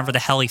title whenever the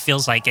hell he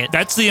feels like it.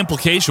 That's the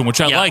implication,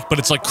 which I like, but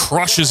it's like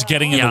Crush is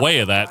getting in the way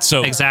of that.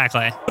 So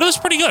exactly. But it was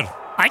pretty good.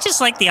 I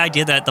just like the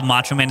idea that the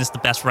Macho Man is the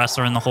best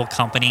wrestler in the whole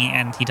company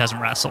and he doesn't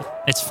wrestle.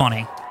 It's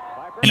funny.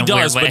 He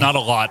does, but not a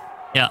lot.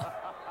 Yeah.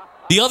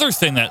 The other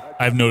thing that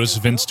I've noticed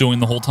Vince doing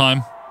the whole time.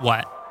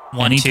 What?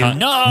 1, 2.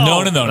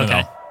 No. No.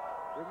 Okay.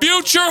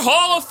 Future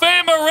Hall of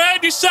Famer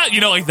Randy Savage.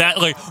 You know, like that.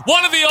 Like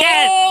one of the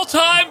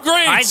all-time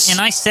greats.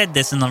 I said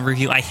this in the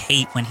review. I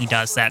hate when he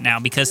does that now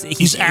because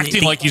he's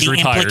acting like he's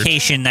retired. The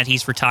implication that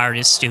he's retired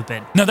is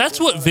stupid. Now, that's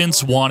what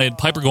Vince wanted.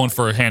 Piper going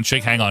for a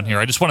handshake. Hang on here.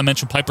 I just want to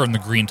mention Piper in the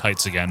green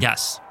tights again.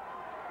 Yes.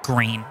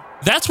 Green.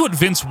 That's what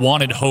Vince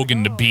wanted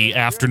Hogan to be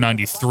after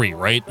 93,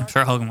 right? I'm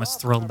sure Hogan was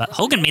thrilled about it.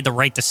 Hogan made the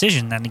right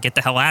decision then to get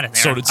the hell out of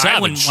there. So did Savage.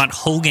 I wouldn't want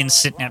Hogan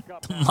sitting at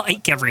the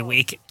mic every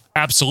week.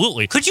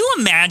 Absolutely. Could you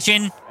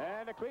imagine?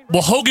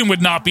 Well, Hogan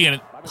would not be in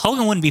it.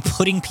 Hogan wouldn't be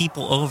putting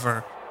people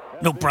over.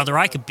 No, brother,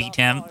 I could beat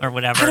him or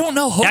whatever. I don't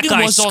know. Hogan that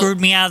guy was screwed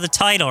me out of the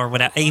title or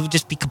whatever. He would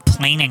just be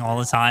complaining all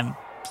the time.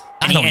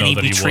 And he'd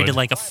be treated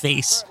like a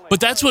face. But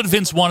that's what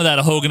Vince wanted out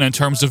of Hogan in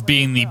terms of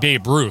being the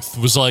Babe Ruth.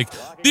 Was like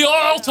the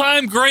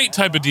all-time great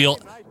type of deal.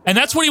 And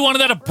that's what he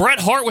wanted out of Bret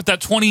Hart with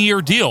that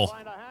 20-year deal.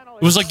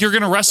 It was like you're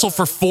going to wrestle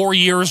for 4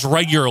 years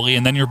regularly,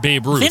 and then you're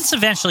Babe Ruth. Vince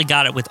eventually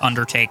got it with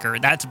Undertaker.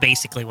 That's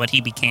basically what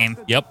he became.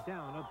 Yep.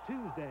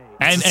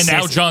 And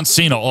now John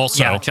Cena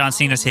also. Yeah, John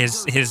Cena's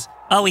his.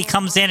 Oh, he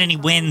comes in and he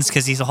wins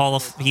because he's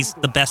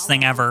the best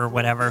thing ever or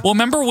whatever. Well,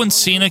 remember when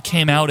Cena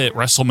came out at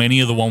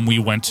WrestleMania, the one we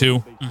went to?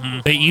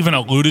 Mm-hmm. They even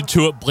alluded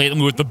to it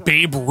blatantly with the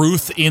Babe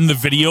Ruth in the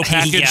video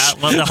package. Yeah,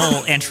 well, the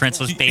whole entrance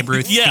was Babe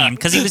Ruth themed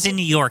because he was in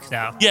New York,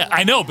 though. Yeah,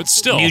 I know, but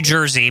still. New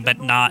Jersey,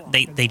 but not.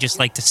 They just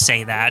like to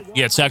say that.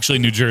 Yeah, it's actually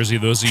New Jersey.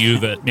 Those of you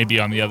that may be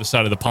on the other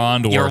side of the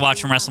pond. Or you were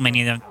watching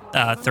WrestleMania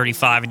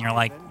 35 and you're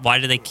like, why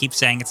do they keep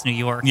saying it's New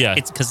York? Yeah.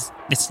 It's because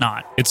it's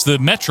not. It's the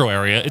metro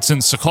area. It's in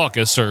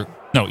Secaucus or...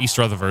 No, East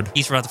Rutherford.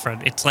 East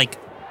Rutherford. It's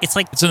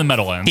in the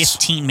Meadowlands.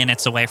 15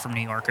 minutes away from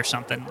New York or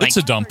something. It's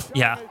a dump.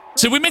 Yeah.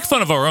 So we make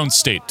fun of our own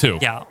state, too.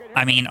 Yeah.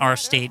 I mean, our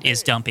state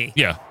is dumpy.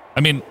 Yeah. I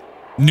mean,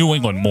 New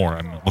England more.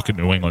 I mean, look at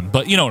New England.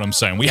 But you know what I'm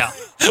saying.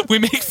 We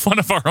make fun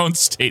of our own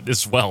state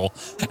as well.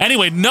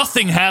 Anyway,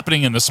 nothing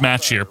happening in this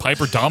match here.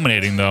 Piper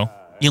dominating, though.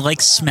 You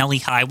like smelly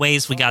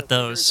highways? We got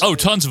those. Oh,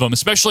 tons of them,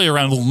 especially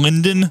around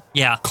Linden,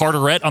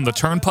 Carteret on the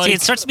Turnpike. See,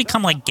 it starts to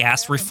become like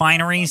gas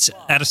refineries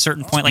at a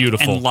certain point,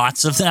 beautiful. And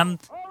lots of them.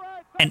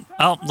 And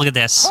oh, look at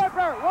this.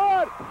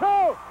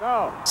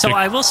 So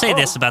I will say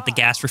this about the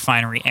gas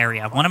refinery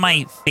area. One of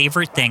my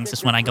favorite things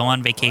is when I go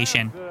on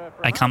vacation,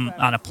 I come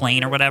on a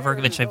plane or whatever,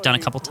 which I've done a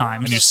couple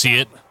times. And you see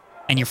it,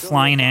 and you're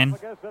flying in,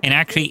 and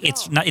actually,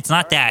 it's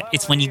not that.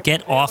 It's when you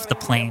get off the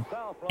plane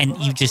and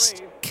you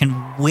just can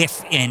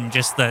whiff in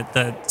just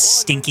the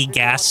stinky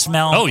gas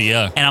smell. Oh,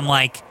 yeah. And I'm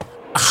like,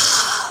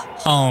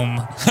 home.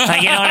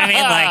 Like, you know what I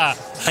mean?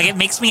 Like it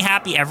makes me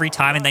happy every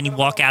time. And then you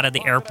walk out of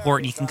the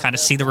airport and you can kind of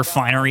see the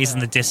refineries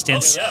in the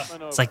distance. Oh,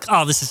 yeah. It's like,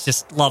 oh, this is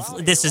just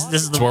lovely. This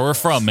is where we're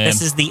from, man.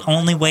 This is the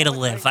only way to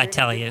live, I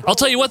tell you. I'll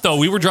tell you what, though.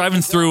 We were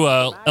driving through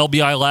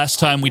LBI last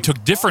time. We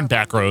took different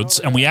back roads,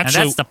 and we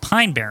actually... And that's the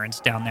Pine Barrens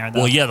down there,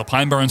 though. Well, yeah, the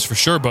Pine Barrens for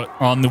sure. But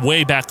on the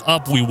way back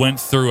up, we went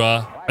through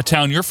a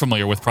town you're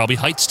familiar with, probably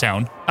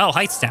Heightstown. Oh,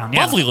 Heightstown,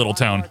 yeah. Lovely little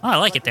town. Oh, I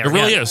like it there. It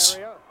really is.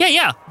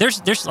 Yeah.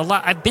 There's a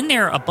lot. I've been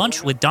there a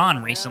bunch with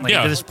Don recently.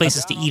 Yeah. There's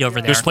places to eat over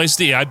there. There's places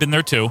to eat. I've been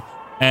there too.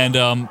 And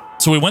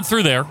so we went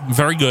through there.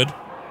 Very good.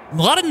 A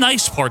lot of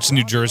nice parts in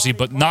New Jersey,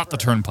 but not the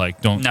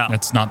Turnpike. No.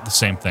 That's not the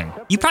same thing.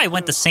 You probably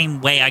went the same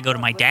way I go to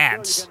my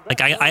dad's.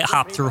 Like I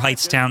hop through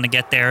Heightstown to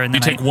get there, and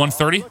then you take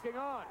 130.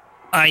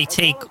 I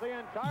take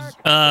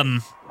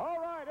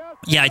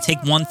I take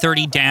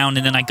 130 down,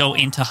 and then I go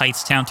into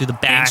Heightstown through the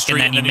back,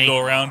 Street, and then you go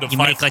around. You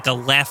make like a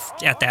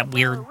left at that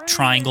weird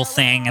triangle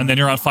thing, and then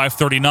you're on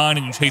 539,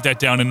 and you take that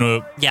down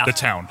into the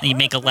town. And you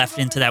make a left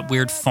into that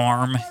weird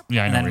farm,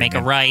 and then make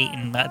a right,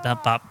 and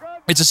up.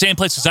 It's the same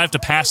place because I have to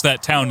pass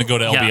that town to go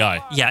to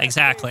LBI. Yeah,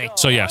 exactly.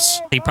 So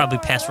yes, they probably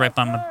passed right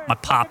by my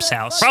pop's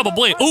house.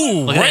 Probably.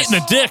 Ooh, right in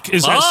the dick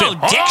is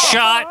dick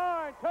shot.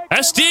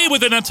 SD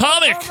with an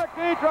atomic.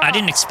 I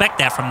didn't expect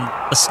that from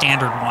the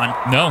standard one.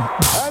 No.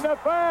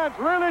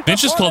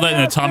 Vince just called that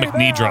an atomic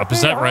knee drop.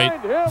 Is that right?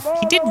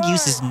 He didn't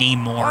use his knee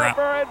more.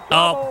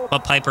 Oh,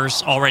 but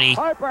Piper's already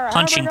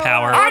punching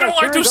power. I don't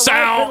like to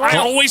sound. I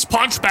always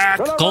punch back.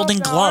 Golden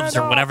gloves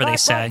or whatever they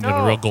say.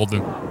 Yeah, the real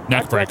golden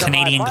neck break.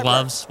 Canadian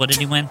gloves. What did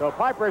he win?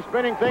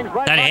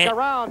 That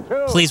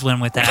it? Please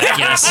win with that.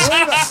 Yes.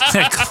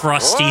 That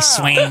crusty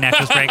swinging neck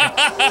was breaking.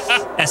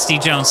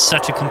 SD Jones,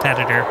 such a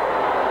competitor.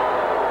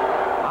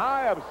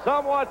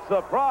 Somewhat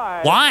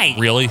surprised. Why?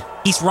 Really?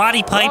 He's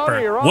Roddy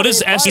Piper. What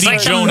does SD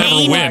like Jones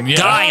ever win? Yeah.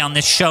 Guy on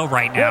this show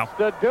right now.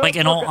 Like,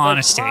 in all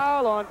honesty.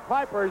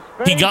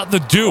 He got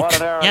the Duke.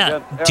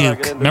 Yeah,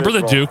 Duke. Remember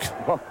the Duke?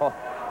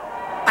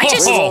 I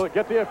just,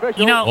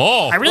 you know,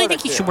 Oh. I really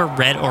think he should wear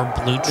red or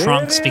blue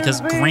trunks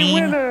because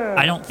green,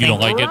 I don't think. You don't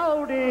like it?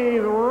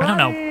 I don't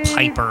know,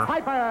 Piper.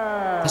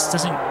 This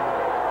doesn't.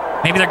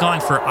 Maybe they're going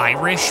for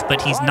Irish,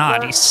 but he's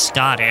not. He's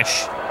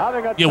Scottish.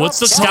 Yeah, what's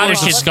the Scottish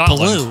colors of is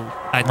Scotland? blue.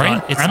 I Right?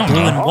 thought it's I don't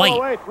blue know. and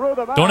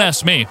white. Don't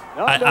ask me.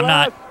 I'm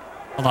not.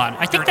 Hold on.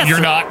 I think that's You're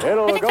the, not.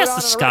 I think that's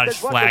the Scottish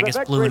flag. It's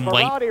blue and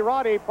white.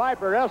 Roddy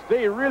Piper,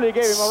 SD really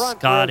gave him a run.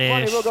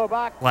 Scottish We'll go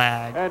back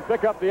flag. and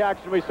pick up the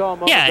action we saw a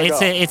moment Yeah, ago.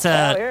 it's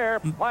a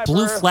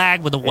blue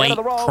flag with a white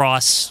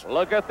cross,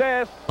 Look at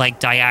this.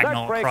 like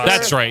diagonal across.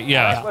 That's right,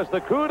 yeah. That was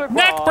the coup de grace.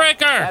 Neck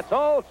breaker! That's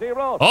all she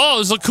wrote. Oh,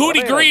 it's a coup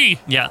de gris.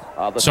 Yeah.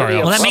 Sorry.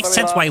 Well, that makes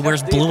sense why he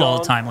wears blue all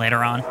the time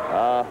later on.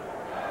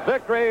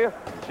 Victory.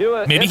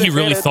 Maybe he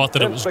really thought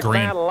that it was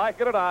green.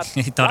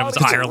 He thought it was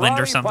Ireland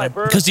or something.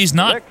 Because he's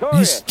not.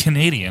 He's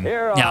Canadian.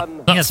 Yeah,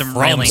 he doesn't from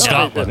really know.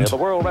 Scotland. The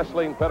World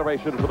Wrestling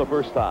Federation for the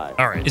first time.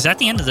 All right. Is that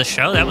the end of the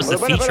show? That was the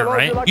feature,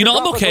 right? You know,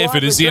 I'm okay if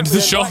it is the end of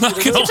the show. I'm not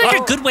gonna Seems like a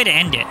lie. good way to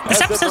end it.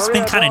 This episode's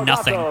been kind of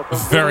nothing.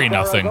 Very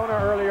nothing.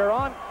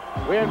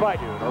 We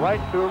invite you to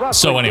write to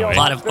So anyway.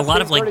 A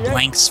lot of like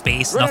blank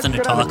space, nothing to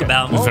talk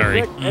about.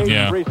 Very.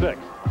 Yeah.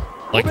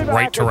 Like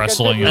right to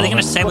wrestling. Are they going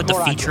to say what the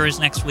feature is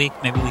next week?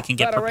 Maybe we can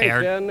get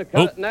prepared.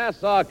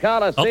 Nassau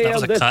Coliseum Oh, that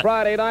was a this cut.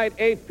 Friday night,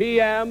 8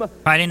 p.m.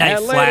 Friday Night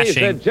and ladies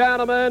Flashing. and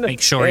gentlemen,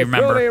 Make sure you it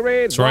remember. truly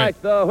reads That's right.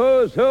 like the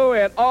who's who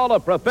in all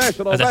of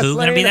professional Are the Who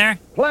wrestling. gonna be there?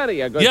 Plenty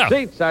of good Yeah.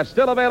 seats are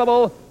still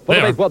available for They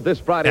the are. big one this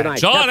Friday Yeah. night.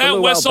 John Captain and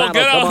Lou Whistle, Albano,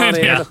 get come on in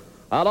in. here.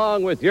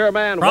 Along with your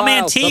man, From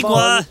Wild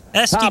Antigua, Samoan,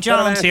 SD top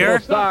Jones international here.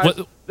 stars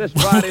What- this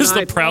what Friday is the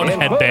night, proud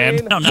including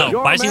headband? I don't know.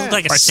 your Why does he man, look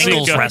like a Our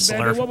singles Sika.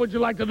 wrestler? What would you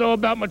like to know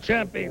about my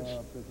champions?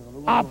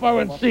 Alpha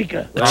and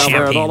Sika. The Well, they're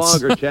no champions.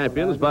 longer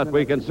champions, but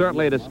we can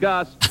certainly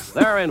discuss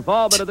their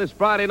involvement in this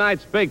Friday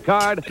night's big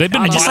card. They've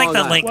been I just like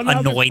mild. the like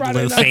annoyed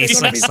Lou face.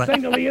 They're Like,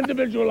 singly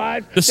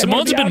individualized. The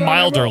Samoans have been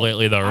milder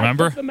lately, though,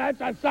 remember? They're not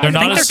I think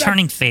as- they're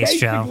turning face,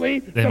 Joe.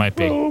 They might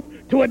be.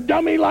 To a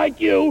dummy like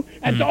you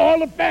and to all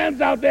the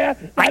fans out there.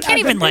 I that can't as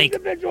even, an like-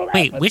 individual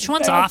wait, effort, which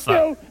one's they are Alpha?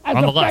 still as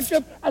On the left.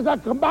 effective as a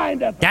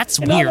combined effort. That's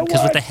In weird, other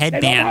 'cause with the words, they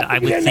don't headband, have to I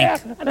get would in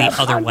think there and the have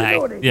other way.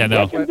 continuity. Yeah,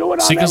 no. They can do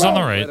it Sika's their on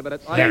the own. right.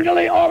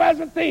 Singly or as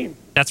a team.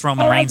 that's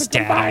Roman Or Reigns' as a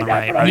dad on combined the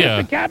right, effort. right?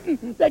 Yeah. Mr.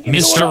 Captain, they can do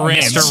it Mr. all.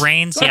 Reigns. Mr.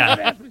 Reigns, yeah.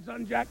 Ask me,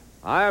 son, Jack.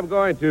 I am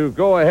going to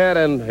go ahead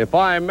and, if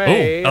I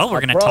may, Oh, we're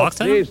gonna approach talk to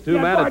them? these two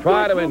men and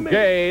try to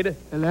engage.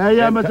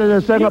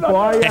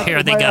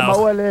 Here they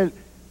go.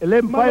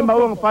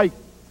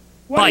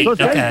 Fight,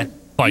 okay.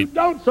 Fight.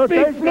 Don't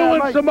speak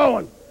fluent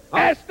Samoan.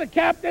 Ask the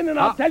captain and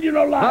I'll tell you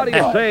no How lies. do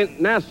you say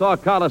Nassau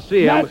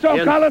Coliseum?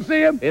 Nassau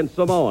Coliseum? In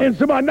Samoan. In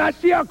Samoan.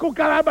 Nasia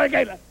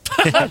Kukarabagela.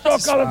 Nassau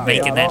Coliseum.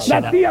 Making that shit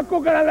up. Nasia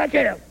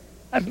Kukarabagela.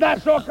 That's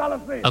Nassau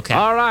Coliseum. Okay.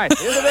 All right.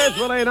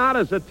 Individually, not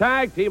as a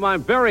tag team.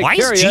 I'm very Why is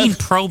curious. Gene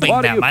probing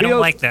What do them? you I don't feel-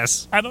 like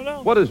this. I don't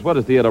know. What is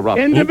the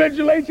interruption?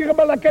 Individually,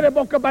 Chicabala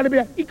Kereboka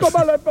Balibia.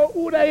 Icobala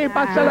Ura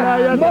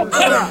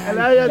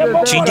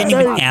Pasala. She didn't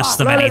even ask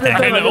them anything.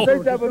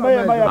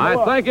 I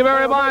thank you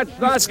very much.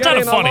 That's kinda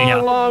getting funny,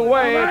 a long, yeah. long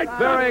way.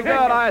 Very good.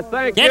 I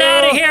thank you. Get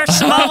out of here,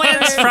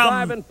 Samoans from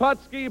Ivan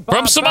Putski, Bob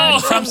From Samoa.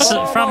 Backlund, From-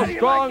 Strong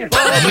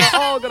Poland,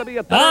 all going to be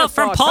at the Oh,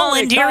 from Nassau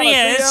Poland, here he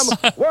is.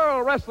 Coliseum.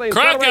 World Wrestling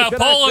Krakow, Federation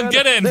Poland,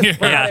 action get in this here.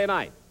 Friday Yeah.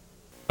 night.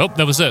 Oh,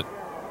 that was it.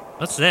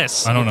 What's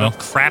this? I don't know.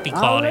 Crappy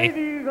quality.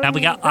 Now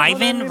we got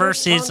Ivan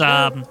versus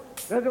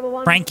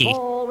Frankie.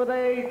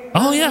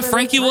 Oh, yeah,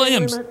 Frankie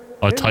Williams.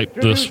 I typed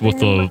this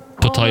with a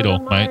potato,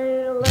 mate.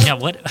 Yeah,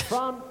 what?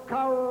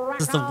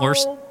 This is the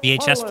worst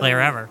VHS player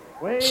ever.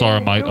 Sorry,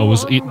 mate. I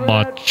was eating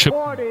my chip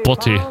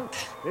butty.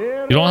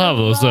 You don't have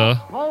those,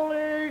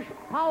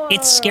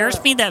 It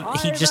scares me that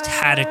he just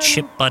had a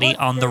chip buddy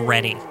on the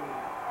ready.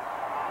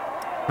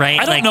 Right?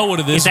 I don't know what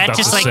it is that about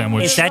just the like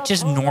sandwich. is that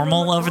just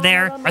normal over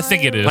there? I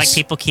think it is. Like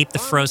people keep the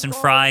frozen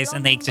fries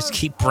and they just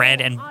keep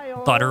bread and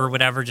butter or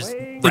whatever just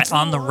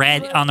on the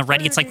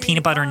ready. It's like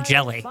peanut butter and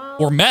jelly.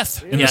 Or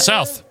meth in Yeah. the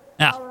South.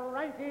 Yeah.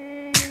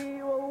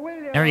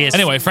 There he is.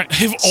 Anyway,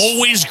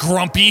 always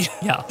grumpy.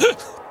 Yeah.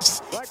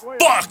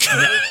 Fuck!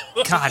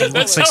 God, he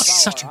looks like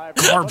such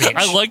garbage.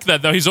 I like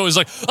that, though. He's always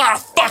like,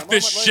 fuck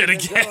this shit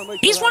again.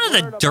 He's one of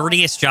the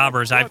dirtiest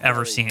jobbers I've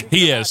ever seen.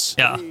 He is.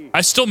 Yeah.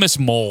 I still miss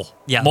Mole.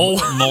 Yeah, Mole.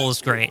 Mole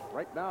is great.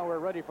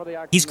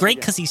 He's great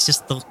because he's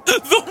just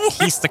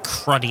he's the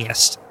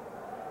cruddiest.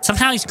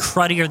 Somehow he's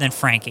cruddier than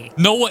Frankie.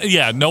 No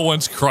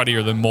one's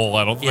cruddier than Mole,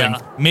 I don't think. Yeah.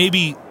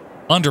 Maybe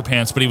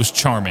Underpants, but he was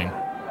charming.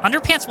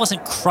 Underpants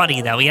wasn't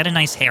cruddy, though. He had a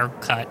nice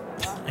haircut.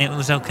 It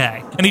was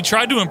okay. And he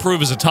tried to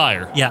improve his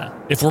attire. Yeah.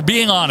 If we're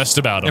being honest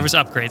about him. There was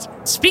upgrades.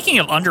 Speaking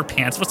of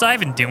underpants, what's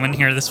Ivan doing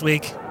here this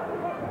week?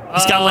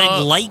 He's got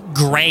like light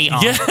gray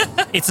on. Yeah.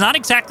 It's not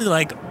exactly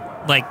like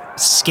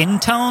skin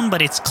tone,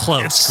 but it's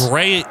close. It's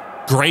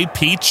gray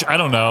peach. I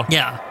don't know.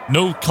 Yeah.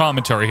 No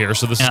commentary here,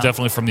 so this is Yeah.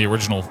 definitely from the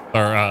original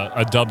or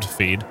a dubbed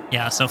feed.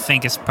 Yeah, so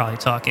Fink is probably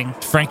talking.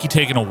 Frankie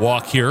taking a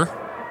walk here.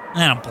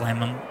 I don't blame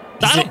him.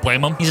 I don't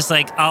blame him. He's just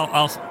like,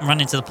 I'll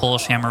run into the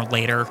Polish Hammer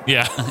later.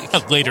 Yeah,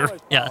 later.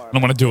 Yeah. I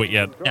don't want to do it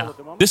yet. Yeah.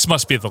 This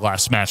must be the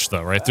last match,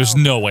 though, right? There's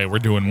no way we're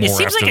doing more It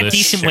seems after like a this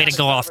decent way shit. to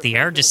go off the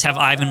air. Just have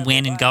Ivan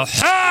win and go,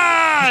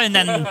 ah! And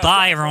then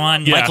bye,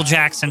 everyone. Yeah. Michael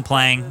Jackson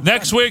playing.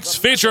 Next week's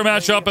feature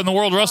matchup in the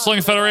World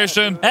Wrestling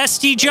Federation.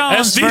 SD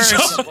Jones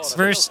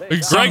versus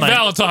Greg somebody.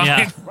 Valentine.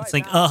 Yeah. It's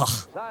like, ugh.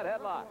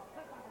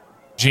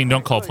 Gene,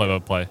 don't call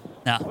play-by-play.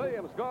 No.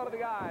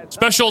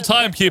 Special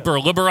timekeeper,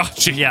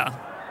 Liberace. Yeah,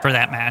 for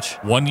that match.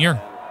 1 year.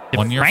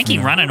 1 year. Frankie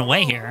from now. running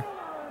away here.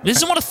 He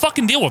doesn't want to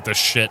fucking deal with this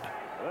shit.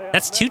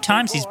 That's 2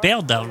 times he's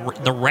bailed, though.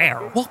 The rare.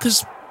 Well,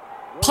 because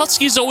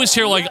Putski's always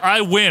here like,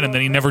 I win, and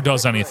then he never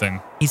does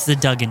anything. He's the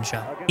Duggan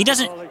show. He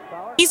doesn't...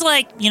 He's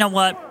like, you know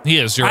what? He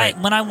is, you're right.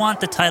 When I want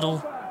the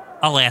title,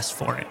 I'll ask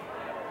for it.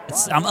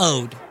 I'm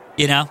owed,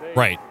 you know?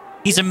 Right.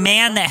 He's a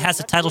man that has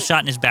a title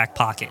shot in his back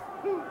pocket,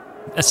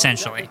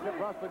 essentially.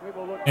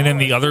 And in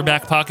the other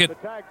back pocket,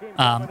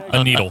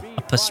 a needle.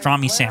 A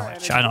pastrami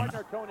sandwich. I don't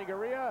know.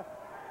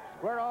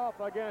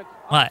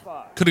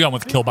 What? Could have gone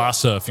with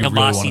kielbasa if you really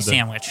Kielbasa wanted to.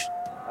 sandwich.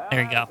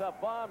 There you go.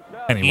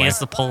 Anyway. He is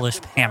the Polish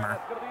Hammer.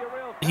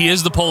 He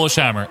is the Polish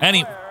Hammer.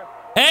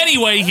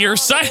 Anyway, here,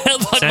 side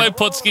headlock by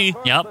Putski.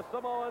 Yep.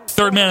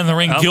 Third man in the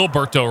ring,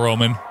 Gilberto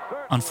Roman.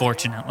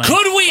 Unfortunately.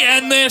 Could we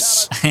end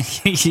this?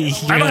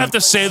 I don't have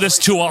to say this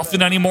too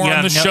often anymore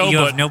on the show, you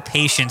but have no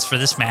patience for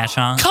this match,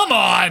 huh? come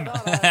on!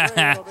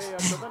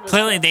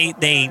 Clearly,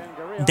 they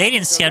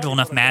didn't schedule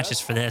enough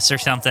matches for this or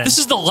something. This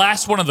is the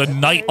last one of the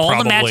night, All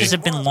probably. the matches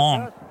have been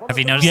long. Have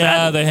you noticed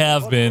that? Yeah, they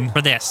have been.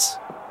 For this.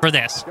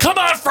 Come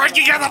on,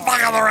 Frankie, get the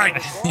fuck on the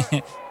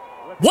right!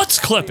 What's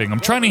clipping? I'm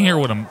trying to hear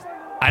what I'm...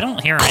 I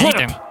don't hear Clip.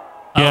 anything.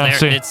 Yeah, there,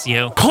 see. it's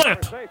you.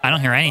 Clip! I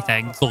don't hear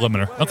anything. It's the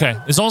limiter. Okay,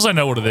 as long as I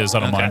know what it is, I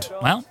don't mind.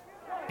 Well,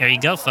 there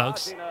you go,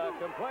 folks.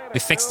 We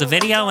fixed the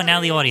video, and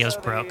now the audio's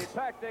broke.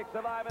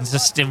 It's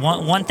just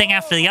one thing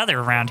after the other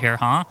around here,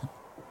 huh?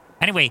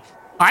 Anyway,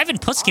 Ivan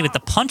Putski with the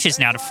punches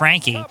now to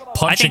Frankie.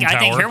 Punching I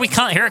think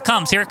power. here it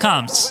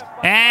comes.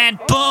 And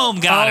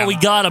boom, got him. We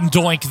got him,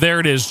 doink. There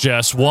it is,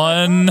 Jess.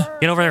 1,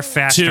 Get over there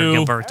faster, 2,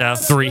 Gilberto.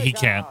 3. He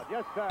can't.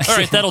 All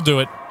right, that'll do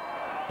it.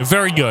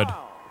 Very good.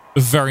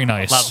 Very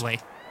nice. Lovely.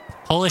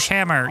 Polish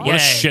Hammer, What yay. a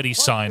shitty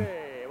sign.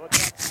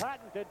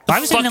 Why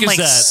was it fuck in is like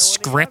that?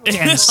 script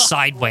and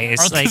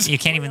sideways? Like you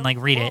can't even like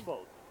read it.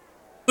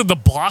 The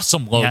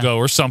Blossom logo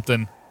or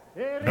something.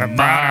 There's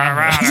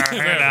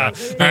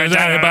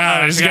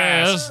anybody's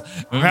guess.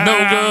 No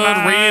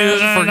good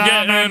reason for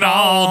getting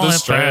all the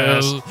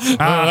stress.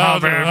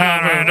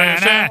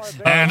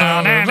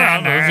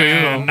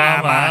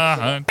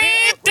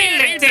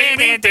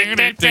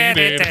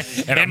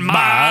 In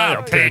my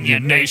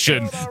opinion,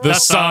 nation, the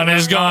sun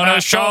is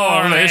gonna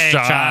surely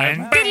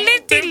shine.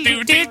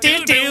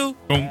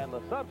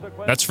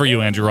 That's for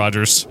you, Andrew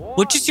Rogers.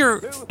 Which is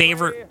your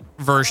favorite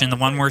version? The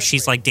one where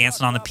she's like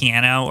dancing on the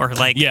piano, or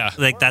like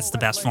that's the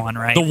best one,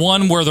 right? The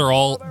one where they're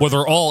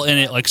all in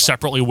it like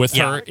separately with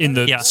her in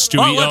the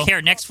studio. Oh, look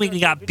here. Next week we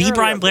got B.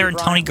 Brian Blair and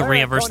Tony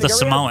Garea versus the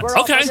Samoans.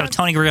 Okay. So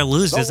Tony Garea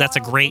loses. That's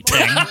a great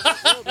thing.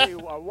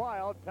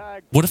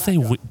 What if they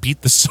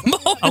beat the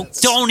Samoans? Oh,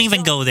 don't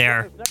even go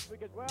there.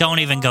 Don't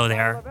even go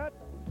there.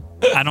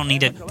 I don't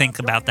need to think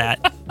about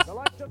that.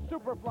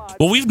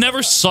 Well, we've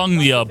never sung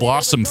the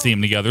Blossom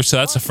theme together, so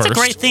that's a first. It's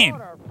a great theme.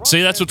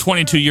 See, that's what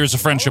 22 years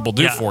of friendship will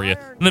do for you. You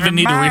don't even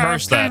need to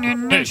rehearse that.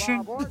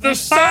 The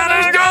sun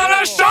is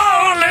gonna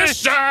surely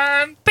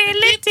shine.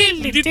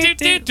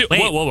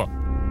 Wait. Whoa.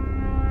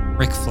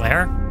 Ric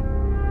Flair?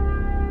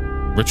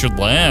 Richard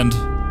Land.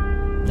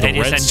 The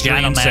Ladies red and screen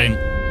gentlemen. saying,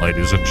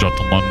 ladies and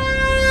gentlemen,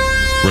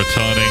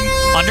 returning.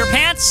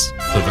 Underpants?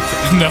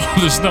 No,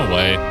 there's no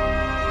way.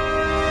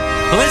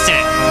 Who is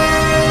it?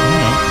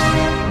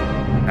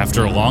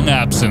 After a long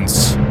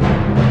absence.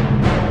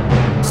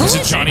 Is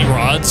it Johnny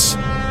Rods?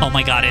 Oh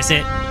my God, is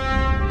it?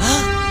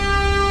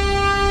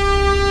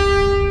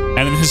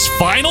 And in his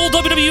final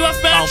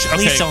WWF match? Oh,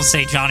 please don't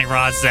say Johnny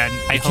Rods then.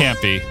 It can't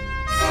be.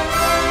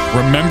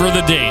 Remember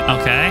the date.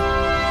 Okay.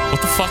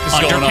 What the fuck is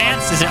going on?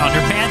 Underpants? Is it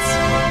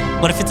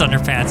Underpants? What if it's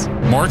Underpants?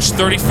 March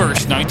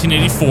 31st,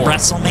 1984.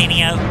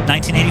 WrestleMania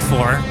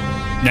 1984.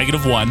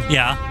 -1.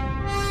 Yeah.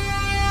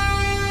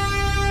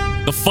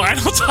 The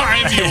final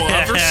time you will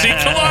ever see.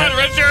 Come on,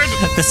 Richard.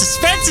 The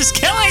suspense is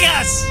killing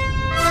us.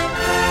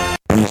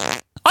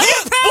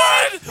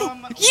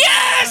 What?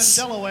 Yes!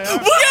 Delaware.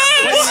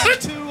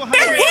 What?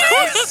 There he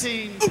is.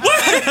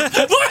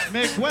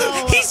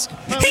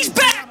 What? He's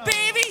back,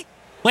 baby.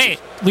 Wait,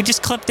 we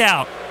just clipped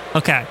out.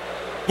 Okay.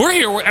 We're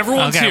here.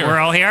 Everyone's okay, here. we're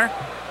all here.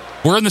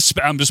 We're in the.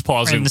 I'm just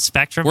pausing. We're in the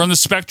Spectrum. We're in the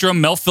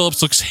Spectrum. Mel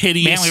Phillips looks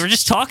hideous. Man, we were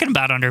just talking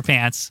about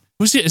Underpants.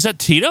 Who's it? Is that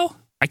Tito?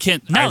 I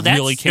can't. No, I that's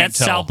really can't that's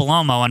tell. Sal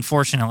Palomo,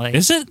 unfortunately.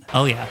 Is it?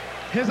 Oh yeah.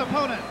 His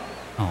opponent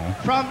Oh.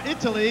 from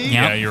Italy,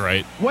 Yeah, you're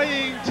right.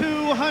 weighing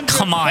 200.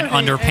 Come on,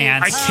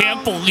 Underpants. I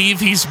can't believe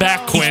he's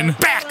back, Quinn. He's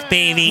back,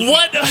 baby.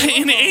 What?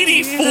 In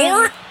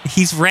 84?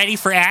 He's ready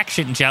for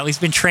action, Joe. He's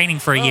been training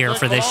for a year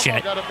for this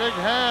shit. Got a big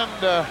hand.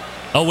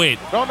 Oh, wait.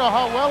 Don't know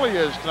how well he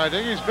is tonight. I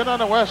think he's been on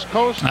the West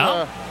Coast.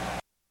 Oh.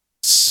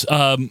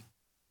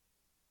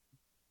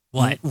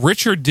 What?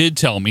 Richard did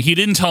tell me. He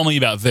didn't tell me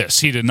about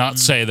this. He did not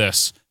say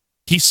this.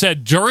 He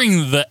said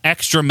during the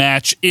extra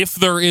match, if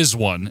there is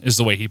one, is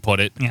the way he put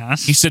it.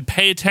 Yes. He said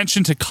pay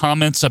attention to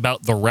comments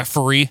about the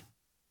referee.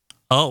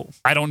 Oh.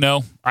 I don't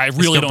know. I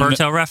really don't know.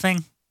 Gilberto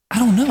reffing? I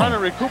don't know. Trying to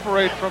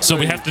recuperate from So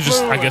we have to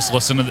just, I guess,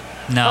 listen to the...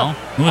 No.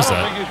 Who is I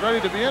don't that? think he's ready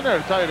to be in there,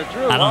 to tell you the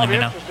truth. I don't even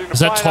know. Is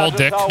that Tall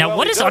Dick? Now,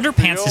 what is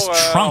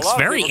Underpants' trunks?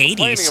 Very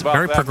 80s,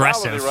 very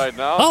progressive.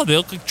 Oh, they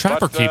look like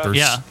Trapper Keepers.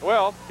 Yeah.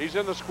 Well, he's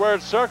in the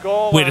squared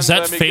circle. Wait, is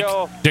that and, fake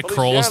Miguel Dick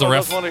Kroll as the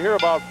ref? doesn't want to hear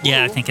about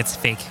Yeah, I think it's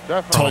fake.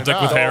 Tall Dick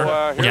with hair? here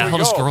What the we hell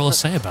does go. Gorilla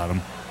say about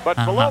him? But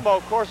Palumbo,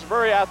 of course, is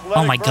very athletic.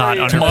 Oh my God,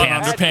 very Come on,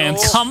 Underpants.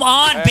 Underpants. Come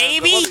on, and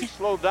baby! let me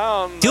slow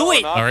down. Do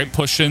it. All right,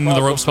 pushing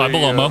the ropes by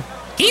Belomo.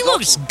 He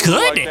looks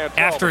good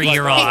after a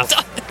year off.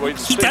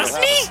 He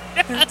doesn't he?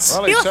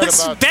 Well, He said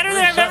looks about better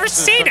than I've ever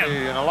sentences seen to him.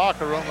 me in the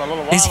locker room a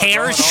little His while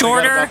hair ago, is and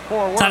only got shorter. about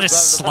 4 It's not words as out of the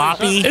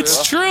sloppy.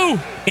 It's true.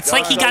 It's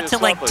like he got to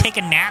like take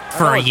a nap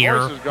for a year,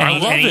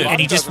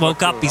 and he just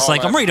woke up. He's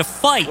like, I'm ready to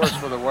fight. Worse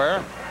for the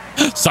wear.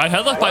 Side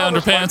headlock by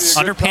Underpants.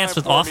 Underpants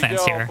with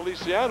offense here.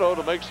 Feliciano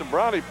to make some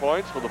brownie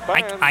points for the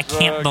fans. I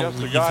can't against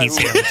the believe guy he's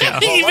who here, was Joe.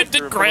 Even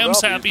Dick Graham's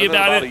happy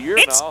about it.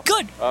 It's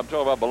good. I'm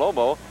talking about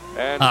Belomo,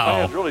 and the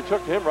fans really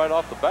took to him right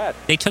off the bat.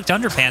 They took to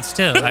Underpants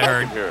too, I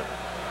heard. Here.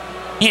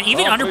 Yeah,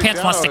 even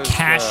Underpants wants to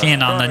cash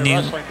in on the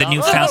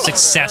newfound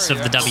success of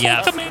the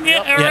WF.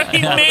 Hulkamania era,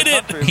 he made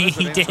it.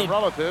 He did.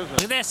 Look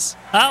at this.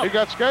 Oh. He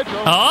got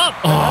scheduled.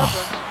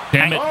 Oh.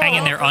 Damn it. Hang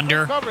in there,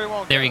 Under.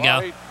 There you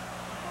go.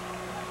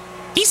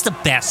 He's the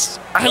best.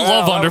 I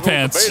love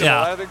Underpants.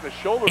 Yeah. I think the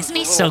shoulders Isn't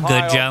he were a so little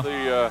good, high Joe? off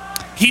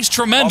the, He's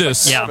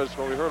tremendous. Yeah.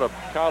 when we heard a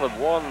count of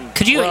one.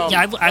 Could you?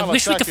 I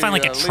wish we could find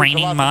like a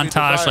training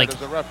montage, like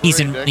he's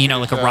in,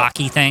 like a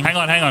Rocky thing.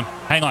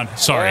 Hang on.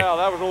 Sorry. Well,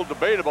 that was a little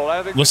debatable.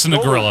 I think Listen the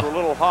to shoulders Gorilla. were a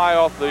little high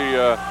off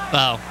the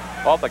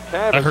off the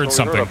canvas. I heard so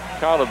something. We heard a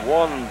count of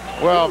one.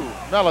 Well,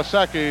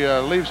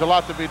 Melisaki leaves a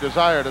lot to be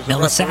desired as a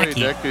referee,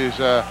 Dick. He's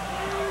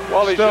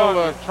he's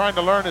still trying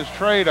to learn his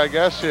trade, I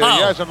guess. He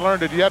hasn't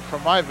learned it yet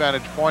from my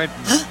vantage point.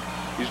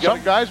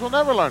 Some guys will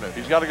never learn it.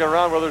 He's got to get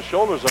around where their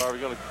shoulders are.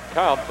 He's going to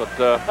count, but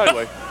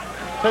anyway.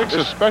 Takes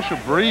a special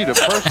breed of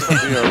person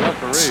to be a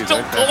referee.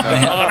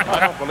 I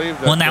don't believe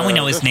that. Well, now we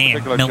know his name,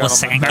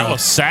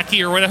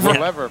 Melisaki or whatever.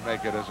 Will ever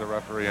make it as a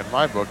referee in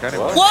my book,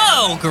 anyway.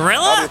 Whoa,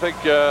 Gorilla! How do you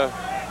think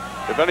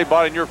if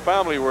anybody in your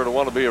family were to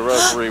want to be a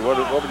referee, what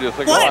would you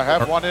think? Well, I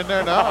have one in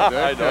there now, Dick.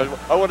 I know.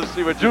 I want to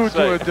see what Due you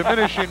say. to a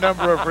diminishing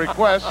number of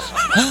requests.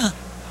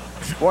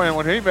 Boy, and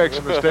when he makes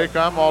a mistake,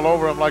 I'm all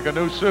over him like a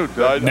new suit.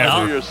 I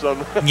knew your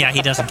son. Yeah,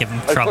 he doesn't give him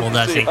trouble,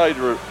 does he?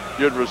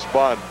 You'd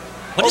respond.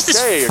 What is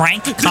this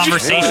frank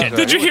conversation?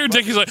 Did you hear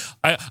Dick? He's like,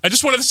 I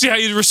just wanted to see how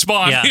you'd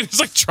respond. Yeah. He's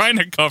like trying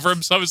to cover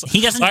himself.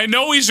 He doesn't. I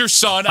know he's your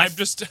son. I'm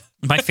just.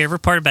 My favorite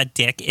part about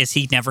Dick is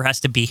he never has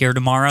to be here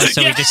tomorrow,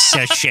 so he just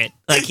says shit.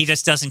 Like he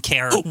just doesn't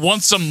care.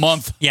 Once a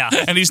month. Yeah.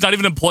 And he's not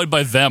even employed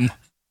by them.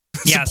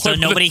 Yeah, so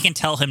nobody can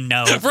tell him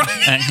no.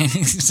 Right.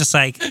 He's just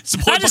like,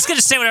 I'm just going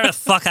to say whatever the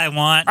fuck I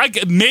want.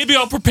 Maybe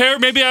I'll prepare,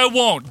 maybe I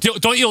won't.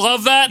 Don't you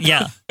love that?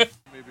 Yeah. All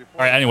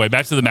right, anyway,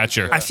 back to the match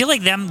here. I feel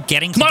like them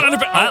getting... Come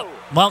on,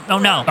 well,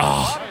 no.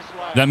 Oh,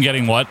 them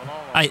getting what?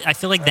 I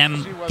feel like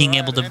them being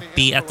able to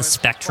be at the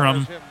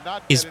Spectrum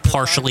is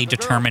partially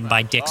determined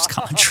by Dick's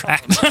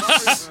contract.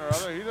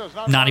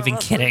 Not even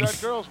kidding.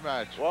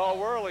 Well,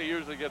 Worley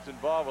usually gets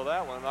involved with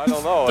that one. I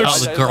don't know.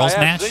 The girls'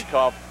 match?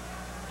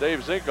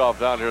 Dave Zinkoff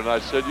down here, and I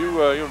said,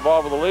 you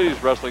involved with the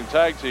ladies wrestling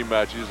tag team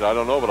matches? I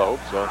don't know, but I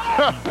hope so.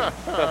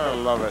 I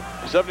love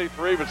it.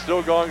 73, but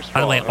still going strong.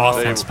 By the way,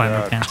 offense by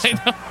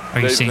Underpants. Are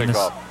you seeing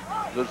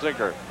Zinkoff, this? the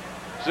Zinker.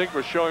 Zink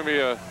was showing me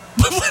a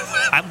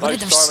they're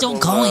still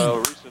going.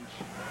 Recent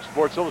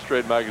Sports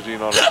Illustrated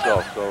magazine on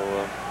himself,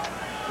 so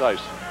nice.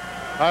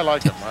 I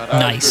like him, man.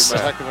 Nice. He's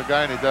a heck of a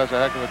guy, and he does a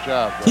heck of a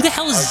job. Who the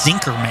hell is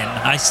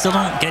Zinkerman? I still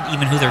don't get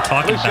even who they're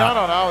talking about.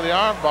 Now with the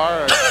arm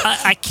bar.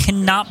 I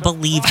cannot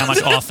believe how much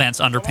offense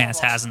Underpants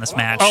has in this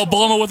match. Oh,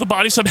 Belomo with the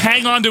body slam.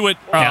 Hang on to it.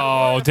 Yeah.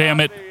 Oh, damn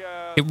it.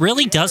 It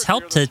really does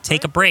help to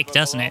take a break,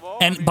 doesn't it?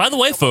 And by the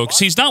way, folks,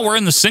 he's not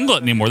wearing the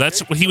singlet anymore.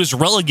 He was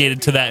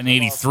relegated to that in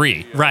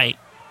 '83. Right.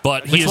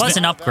 But Which was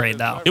an upgrade,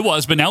 though. It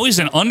was, but now he's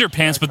in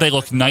underpants, but they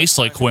look nice,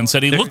 like Quinn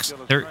said. They're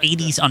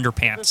 80s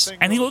underpants.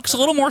 And he looks a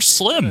little more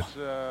slim.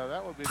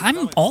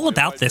 I'm all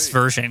about this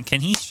version.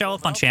 Can he show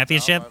up on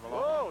Championship?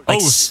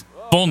 Like,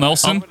 Bull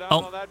Nelson.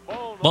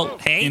 Well,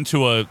 hey.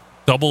 Into a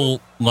double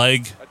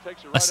leg.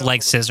 A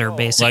leg scissor,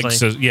 basically. Leg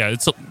scissor. Yeah,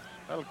 it's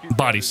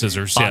body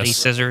scissors. Body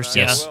scissors,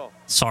 yes. Yeah.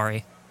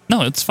 Sorry.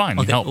 No, it's fine.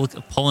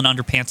 Look, pulling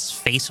Underpants'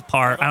 face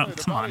apart.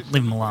 Come on,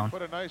 leave him alone.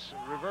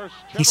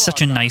 He's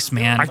such a nice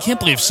man. I can't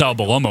believe Sal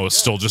Belomo is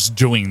still just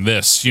doing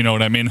this. You know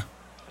what I mean?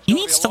 He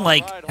needs to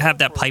have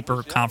that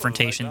Piper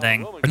confrontation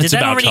thing. Or And did it's that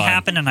about already time.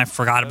 happen and I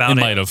forgot about it?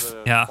 It might have.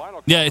 Yeah.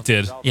 Yeah, it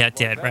did. Yeah, it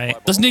did,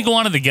 right? Doesn't he go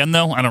on it again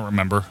though? I don't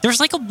remember.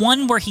 There's like a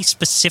one where he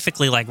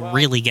specifically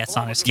really gets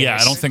on his case. Yeah,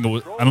 I don't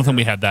think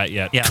we had that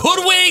yet. Yeah.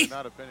 Could we?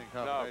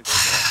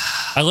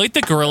 I like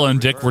that Gorilla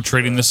and Dick were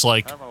treating this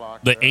like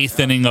the 8th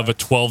inning of a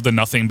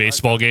 12-0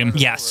 baseball game.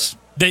 Yes.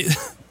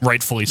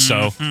 Rightfully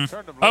so.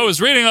 I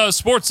was reading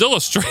Sports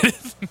Illustrated.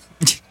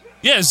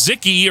 Yeah,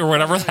 Zicky or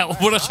whatever.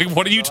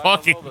 What are you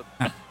talking?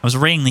 I was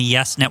reading the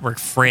Yes Network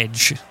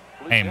fridge.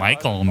 Hey,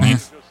 Michael.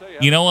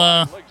 You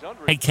know,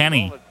 hey,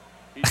 Kenny.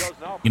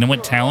 You know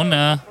what town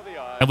I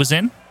was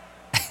in?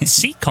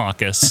 Sea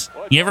Caucus.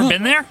 You ever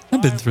been there?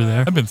 I've been through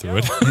there. I've been through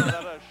it.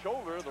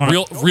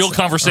 real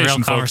conversation, real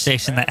folks.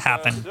 Conversation that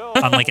happened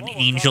on like an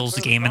Angels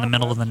game in the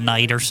middle of the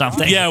night or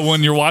something. Yeah,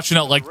 when you're watching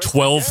at like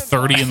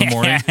 12:30 in the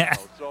morning.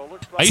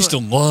 I used to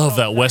love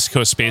that West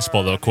Coast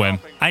baseball, though, Quinn.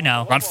 I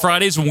know. On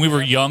Fridays when we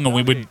were young and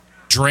we would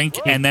drink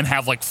and then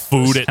have like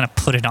food. Kind of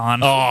put it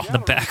on the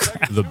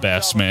background. The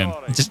best, man.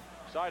 Just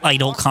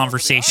idle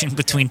conversation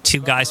between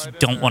two guys who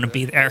don't want to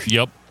be there.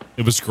 Yep.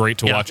 It was great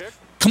to watch.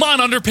 Come on,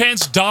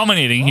 Underpants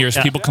dominating here as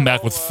people come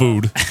back with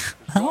food.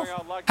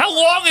 How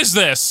long is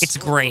this? It's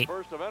great.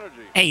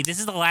 Hey, this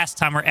is the last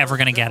time we're ever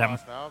going to get him.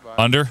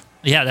 Under?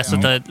 Yeah, that's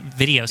what the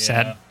video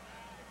said.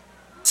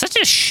 Such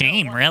a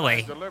shame,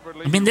 really.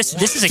 I mean, this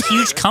is a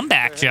huge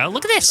comeback, Joe.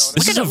 Look at this.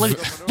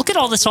 Look at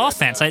all this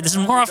offense. This is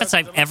more offense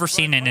I've ever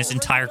seen in his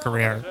entire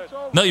career.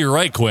 No, you're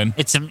right, Quinn.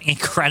 It's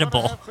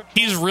incredible.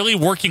 He's really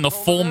working a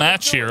full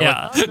match here,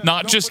 like,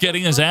 not just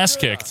getting his ass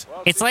kicked.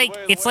 It's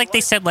like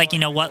they said, like, you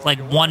know what, like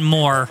one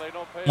more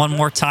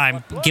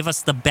time, give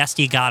us the best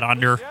you got,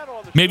 Under.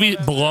 Maybe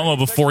Bellomo,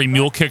 before he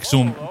mule kicks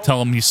him,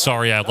 tell him he's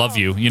sorry, I love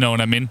you. You know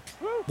what I mean?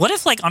 What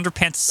if, like,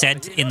 Underpants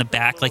said in the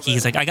back, like,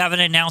 he's like, I got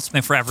an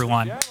announcement for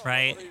everyone,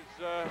 right?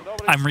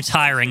 I'm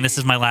retiring. This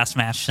is my last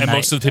match tonight. And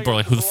most of the people are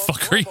like, who the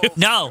fuck are you?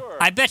 No,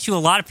 I bet you a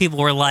lot of people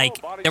were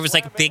like, there was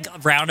like a big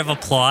round of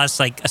applause,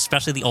 like,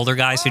 especially the older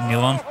guys who knew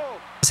him.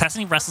 Hasn't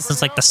he wrestled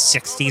since like the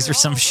 60s or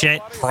some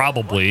shit?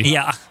 Probably.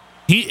 Yeah.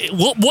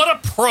 What a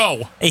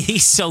pro.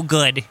 He's so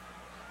good.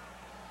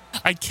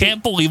 I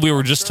can't believe we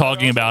were just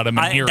talking about him,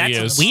 and here he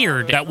is. That's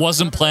weird. That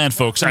wasn't planned,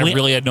 folks. I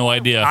really had no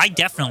idea. I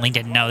definitely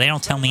didn't know. They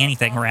don't tell me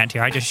anything around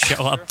here. I just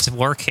show up to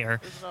work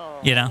here,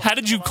 you know? How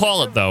did you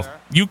call it, though?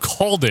 You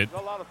called it.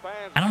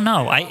 I don't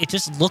know. It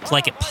just looked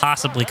like it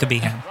possibly could be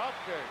him.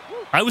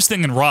 I was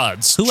thinking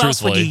Rods, Who truthfully.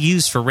 else would you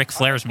use for Ric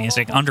Flair's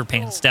music?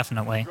 Underpants,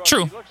 definitely.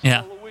 True.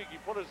 Yeah.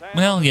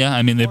 Well, yeah.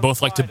 I mean, they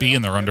both like to be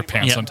in their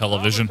underpants on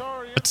television.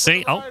 Let's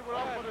see. Oh.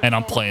 And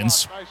on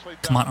planes.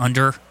 Come on,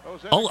 Under.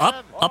 Oh,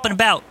 up and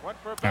about.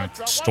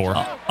 Store.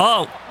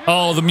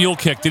 Oh, the mule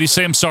kick. Did he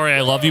say I'm sorry,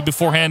 I love you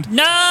beforehand?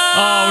 No!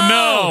 Oh,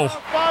 no.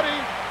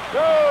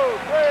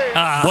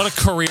 What a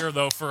career,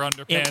 though, for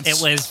Underpants.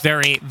 It was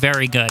very,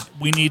 very good.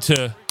 We need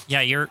to...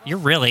 Yeah, you're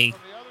really...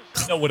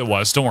 I know what it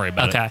was. Don't worry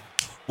about it. Okay.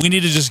 We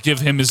need to just give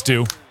him his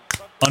due.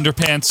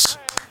 Underpants,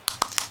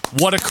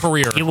 what a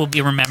career. He will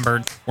be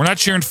remembered. We're not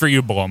cheering for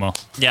you, Bellomo.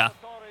 Yeah.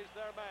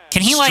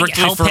 Can he, like,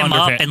 Strictly help for him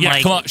up Underpants. and, yeah,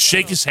 like... come on,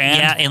 shake his hand.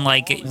 Yeah, and,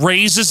 like...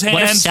 Raise his hand.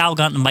 What if Sal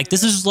got him, like,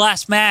 this is his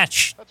last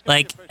match?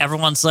 Like,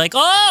 everyone's like,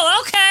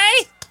 oh,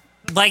 okay.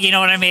 Like, you know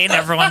what I mean?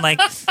 Everyone, like...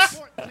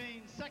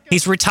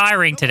 He's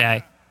retiring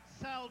today.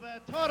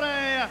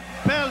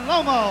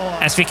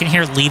 As we can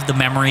hear, Leave the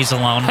Memories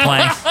Alone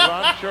playing.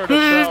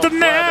 Leave the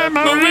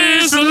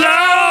memories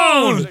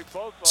alone!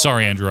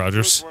 Sorry, Andrew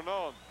Rogers.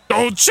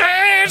 Don't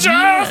change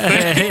a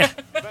thing.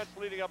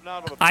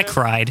 I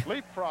cried.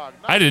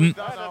 I didn't.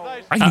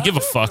 I didn't give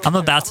a fuck. I'm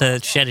about to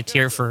shed a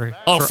tear for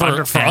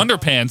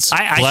Underpants.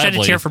 I shed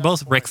a tear for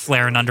both Ric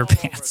Flair and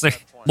Underpants.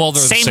 Well,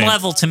 they're same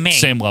level to me.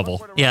 Same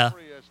level. Yeah.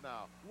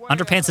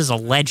 Underpants is a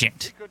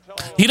legend.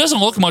 He doesn't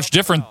look much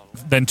different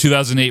than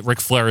 2008 Ric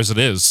Flair as it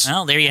is.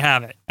 Well, there you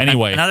have it.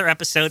 Anyway. Another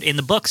episode in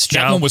the books, Joe.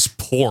 That one was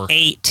poor.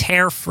 A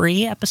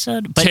tear-free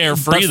episode. But,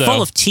 Tear-free, but full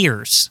though. of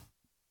tears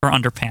for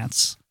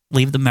Underpants.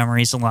 Leave the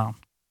memories alone.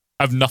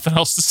 I have nothing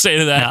else to say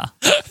to that.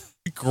 Yeah.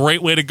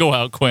 Great way to go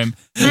out, Quinn.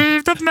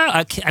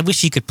 I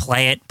wish you could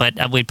play it, but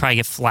we'd probably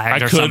get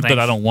flagged or something. I could, but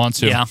I don't want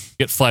to. Yeah.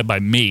 Get flagged by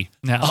me.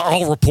 Yeah.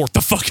 I'll report the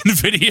fucking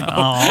video.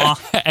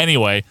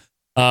 Anyway,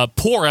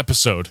 poor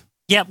episode.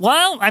 Yeah,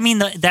 well, I mean,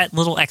 that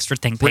little extra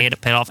thing paid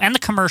off, and the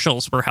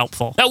commercials were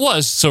helpful. That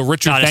was. So,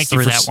 Richard, thank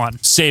you for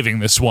saving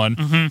this one.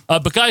 Mm-hmm.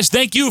 But, guys,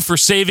 thank you for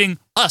saving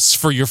us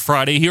for your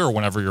Friday here, or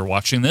whenever you're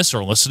watching this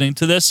or listening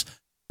to this.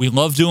 We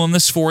love doing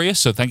this for you,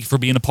 so thank you for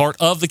being a part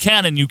of the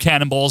Cannon, you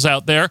cannonballs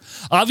out there.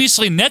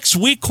 Obviously, next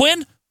week,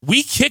 Quinn,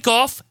 we kick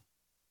off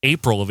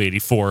April of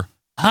 '84.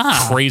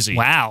 Crazy.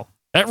 Wow.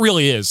 That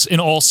really is,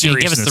 in all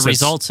seriousness. Give us the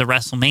results of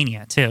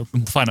WrestleMania, too.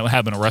 We'll find out what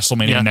happened at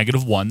WrestleMania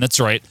 -1. That's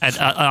right.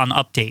 On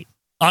Update.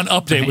 On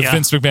Update with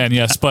Vince McMahon,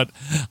 yes. But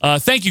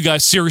thank you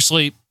guys,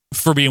 seriously,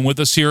 for being with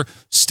us here.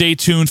 Stay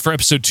tuned for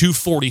episode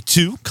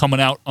 242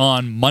 coming out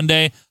on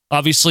Monday.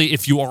 Obviously,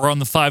 if you are on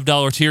the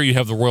 $5 tier, you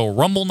have the Royal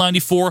Rumble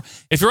 94.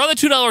 If you're on the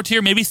 $2 tier,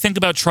 maybe think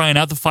about trying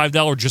out the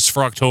 $5 just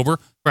for October.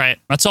 Right.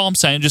 That's all I'm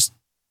saying. Just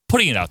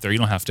putting it out there. You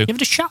don't have to. Give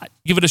it a shot.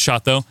 Give it a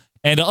shot, though.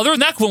 And other than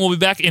that, we'll be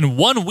back in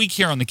 1 week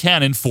here on the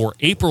Cannon for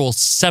April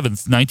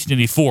 7th,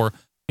 1984.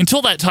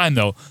 Until that time,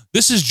 though,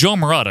 this is Joe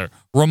Murata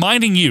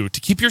reminding you to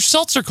keep your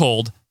seltzer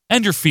cold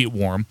and your feet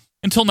warm.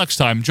 Until next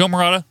time, Joe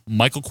Murata,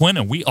 Michael Quinn,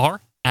 and we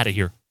are out of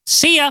here.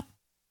 See ya.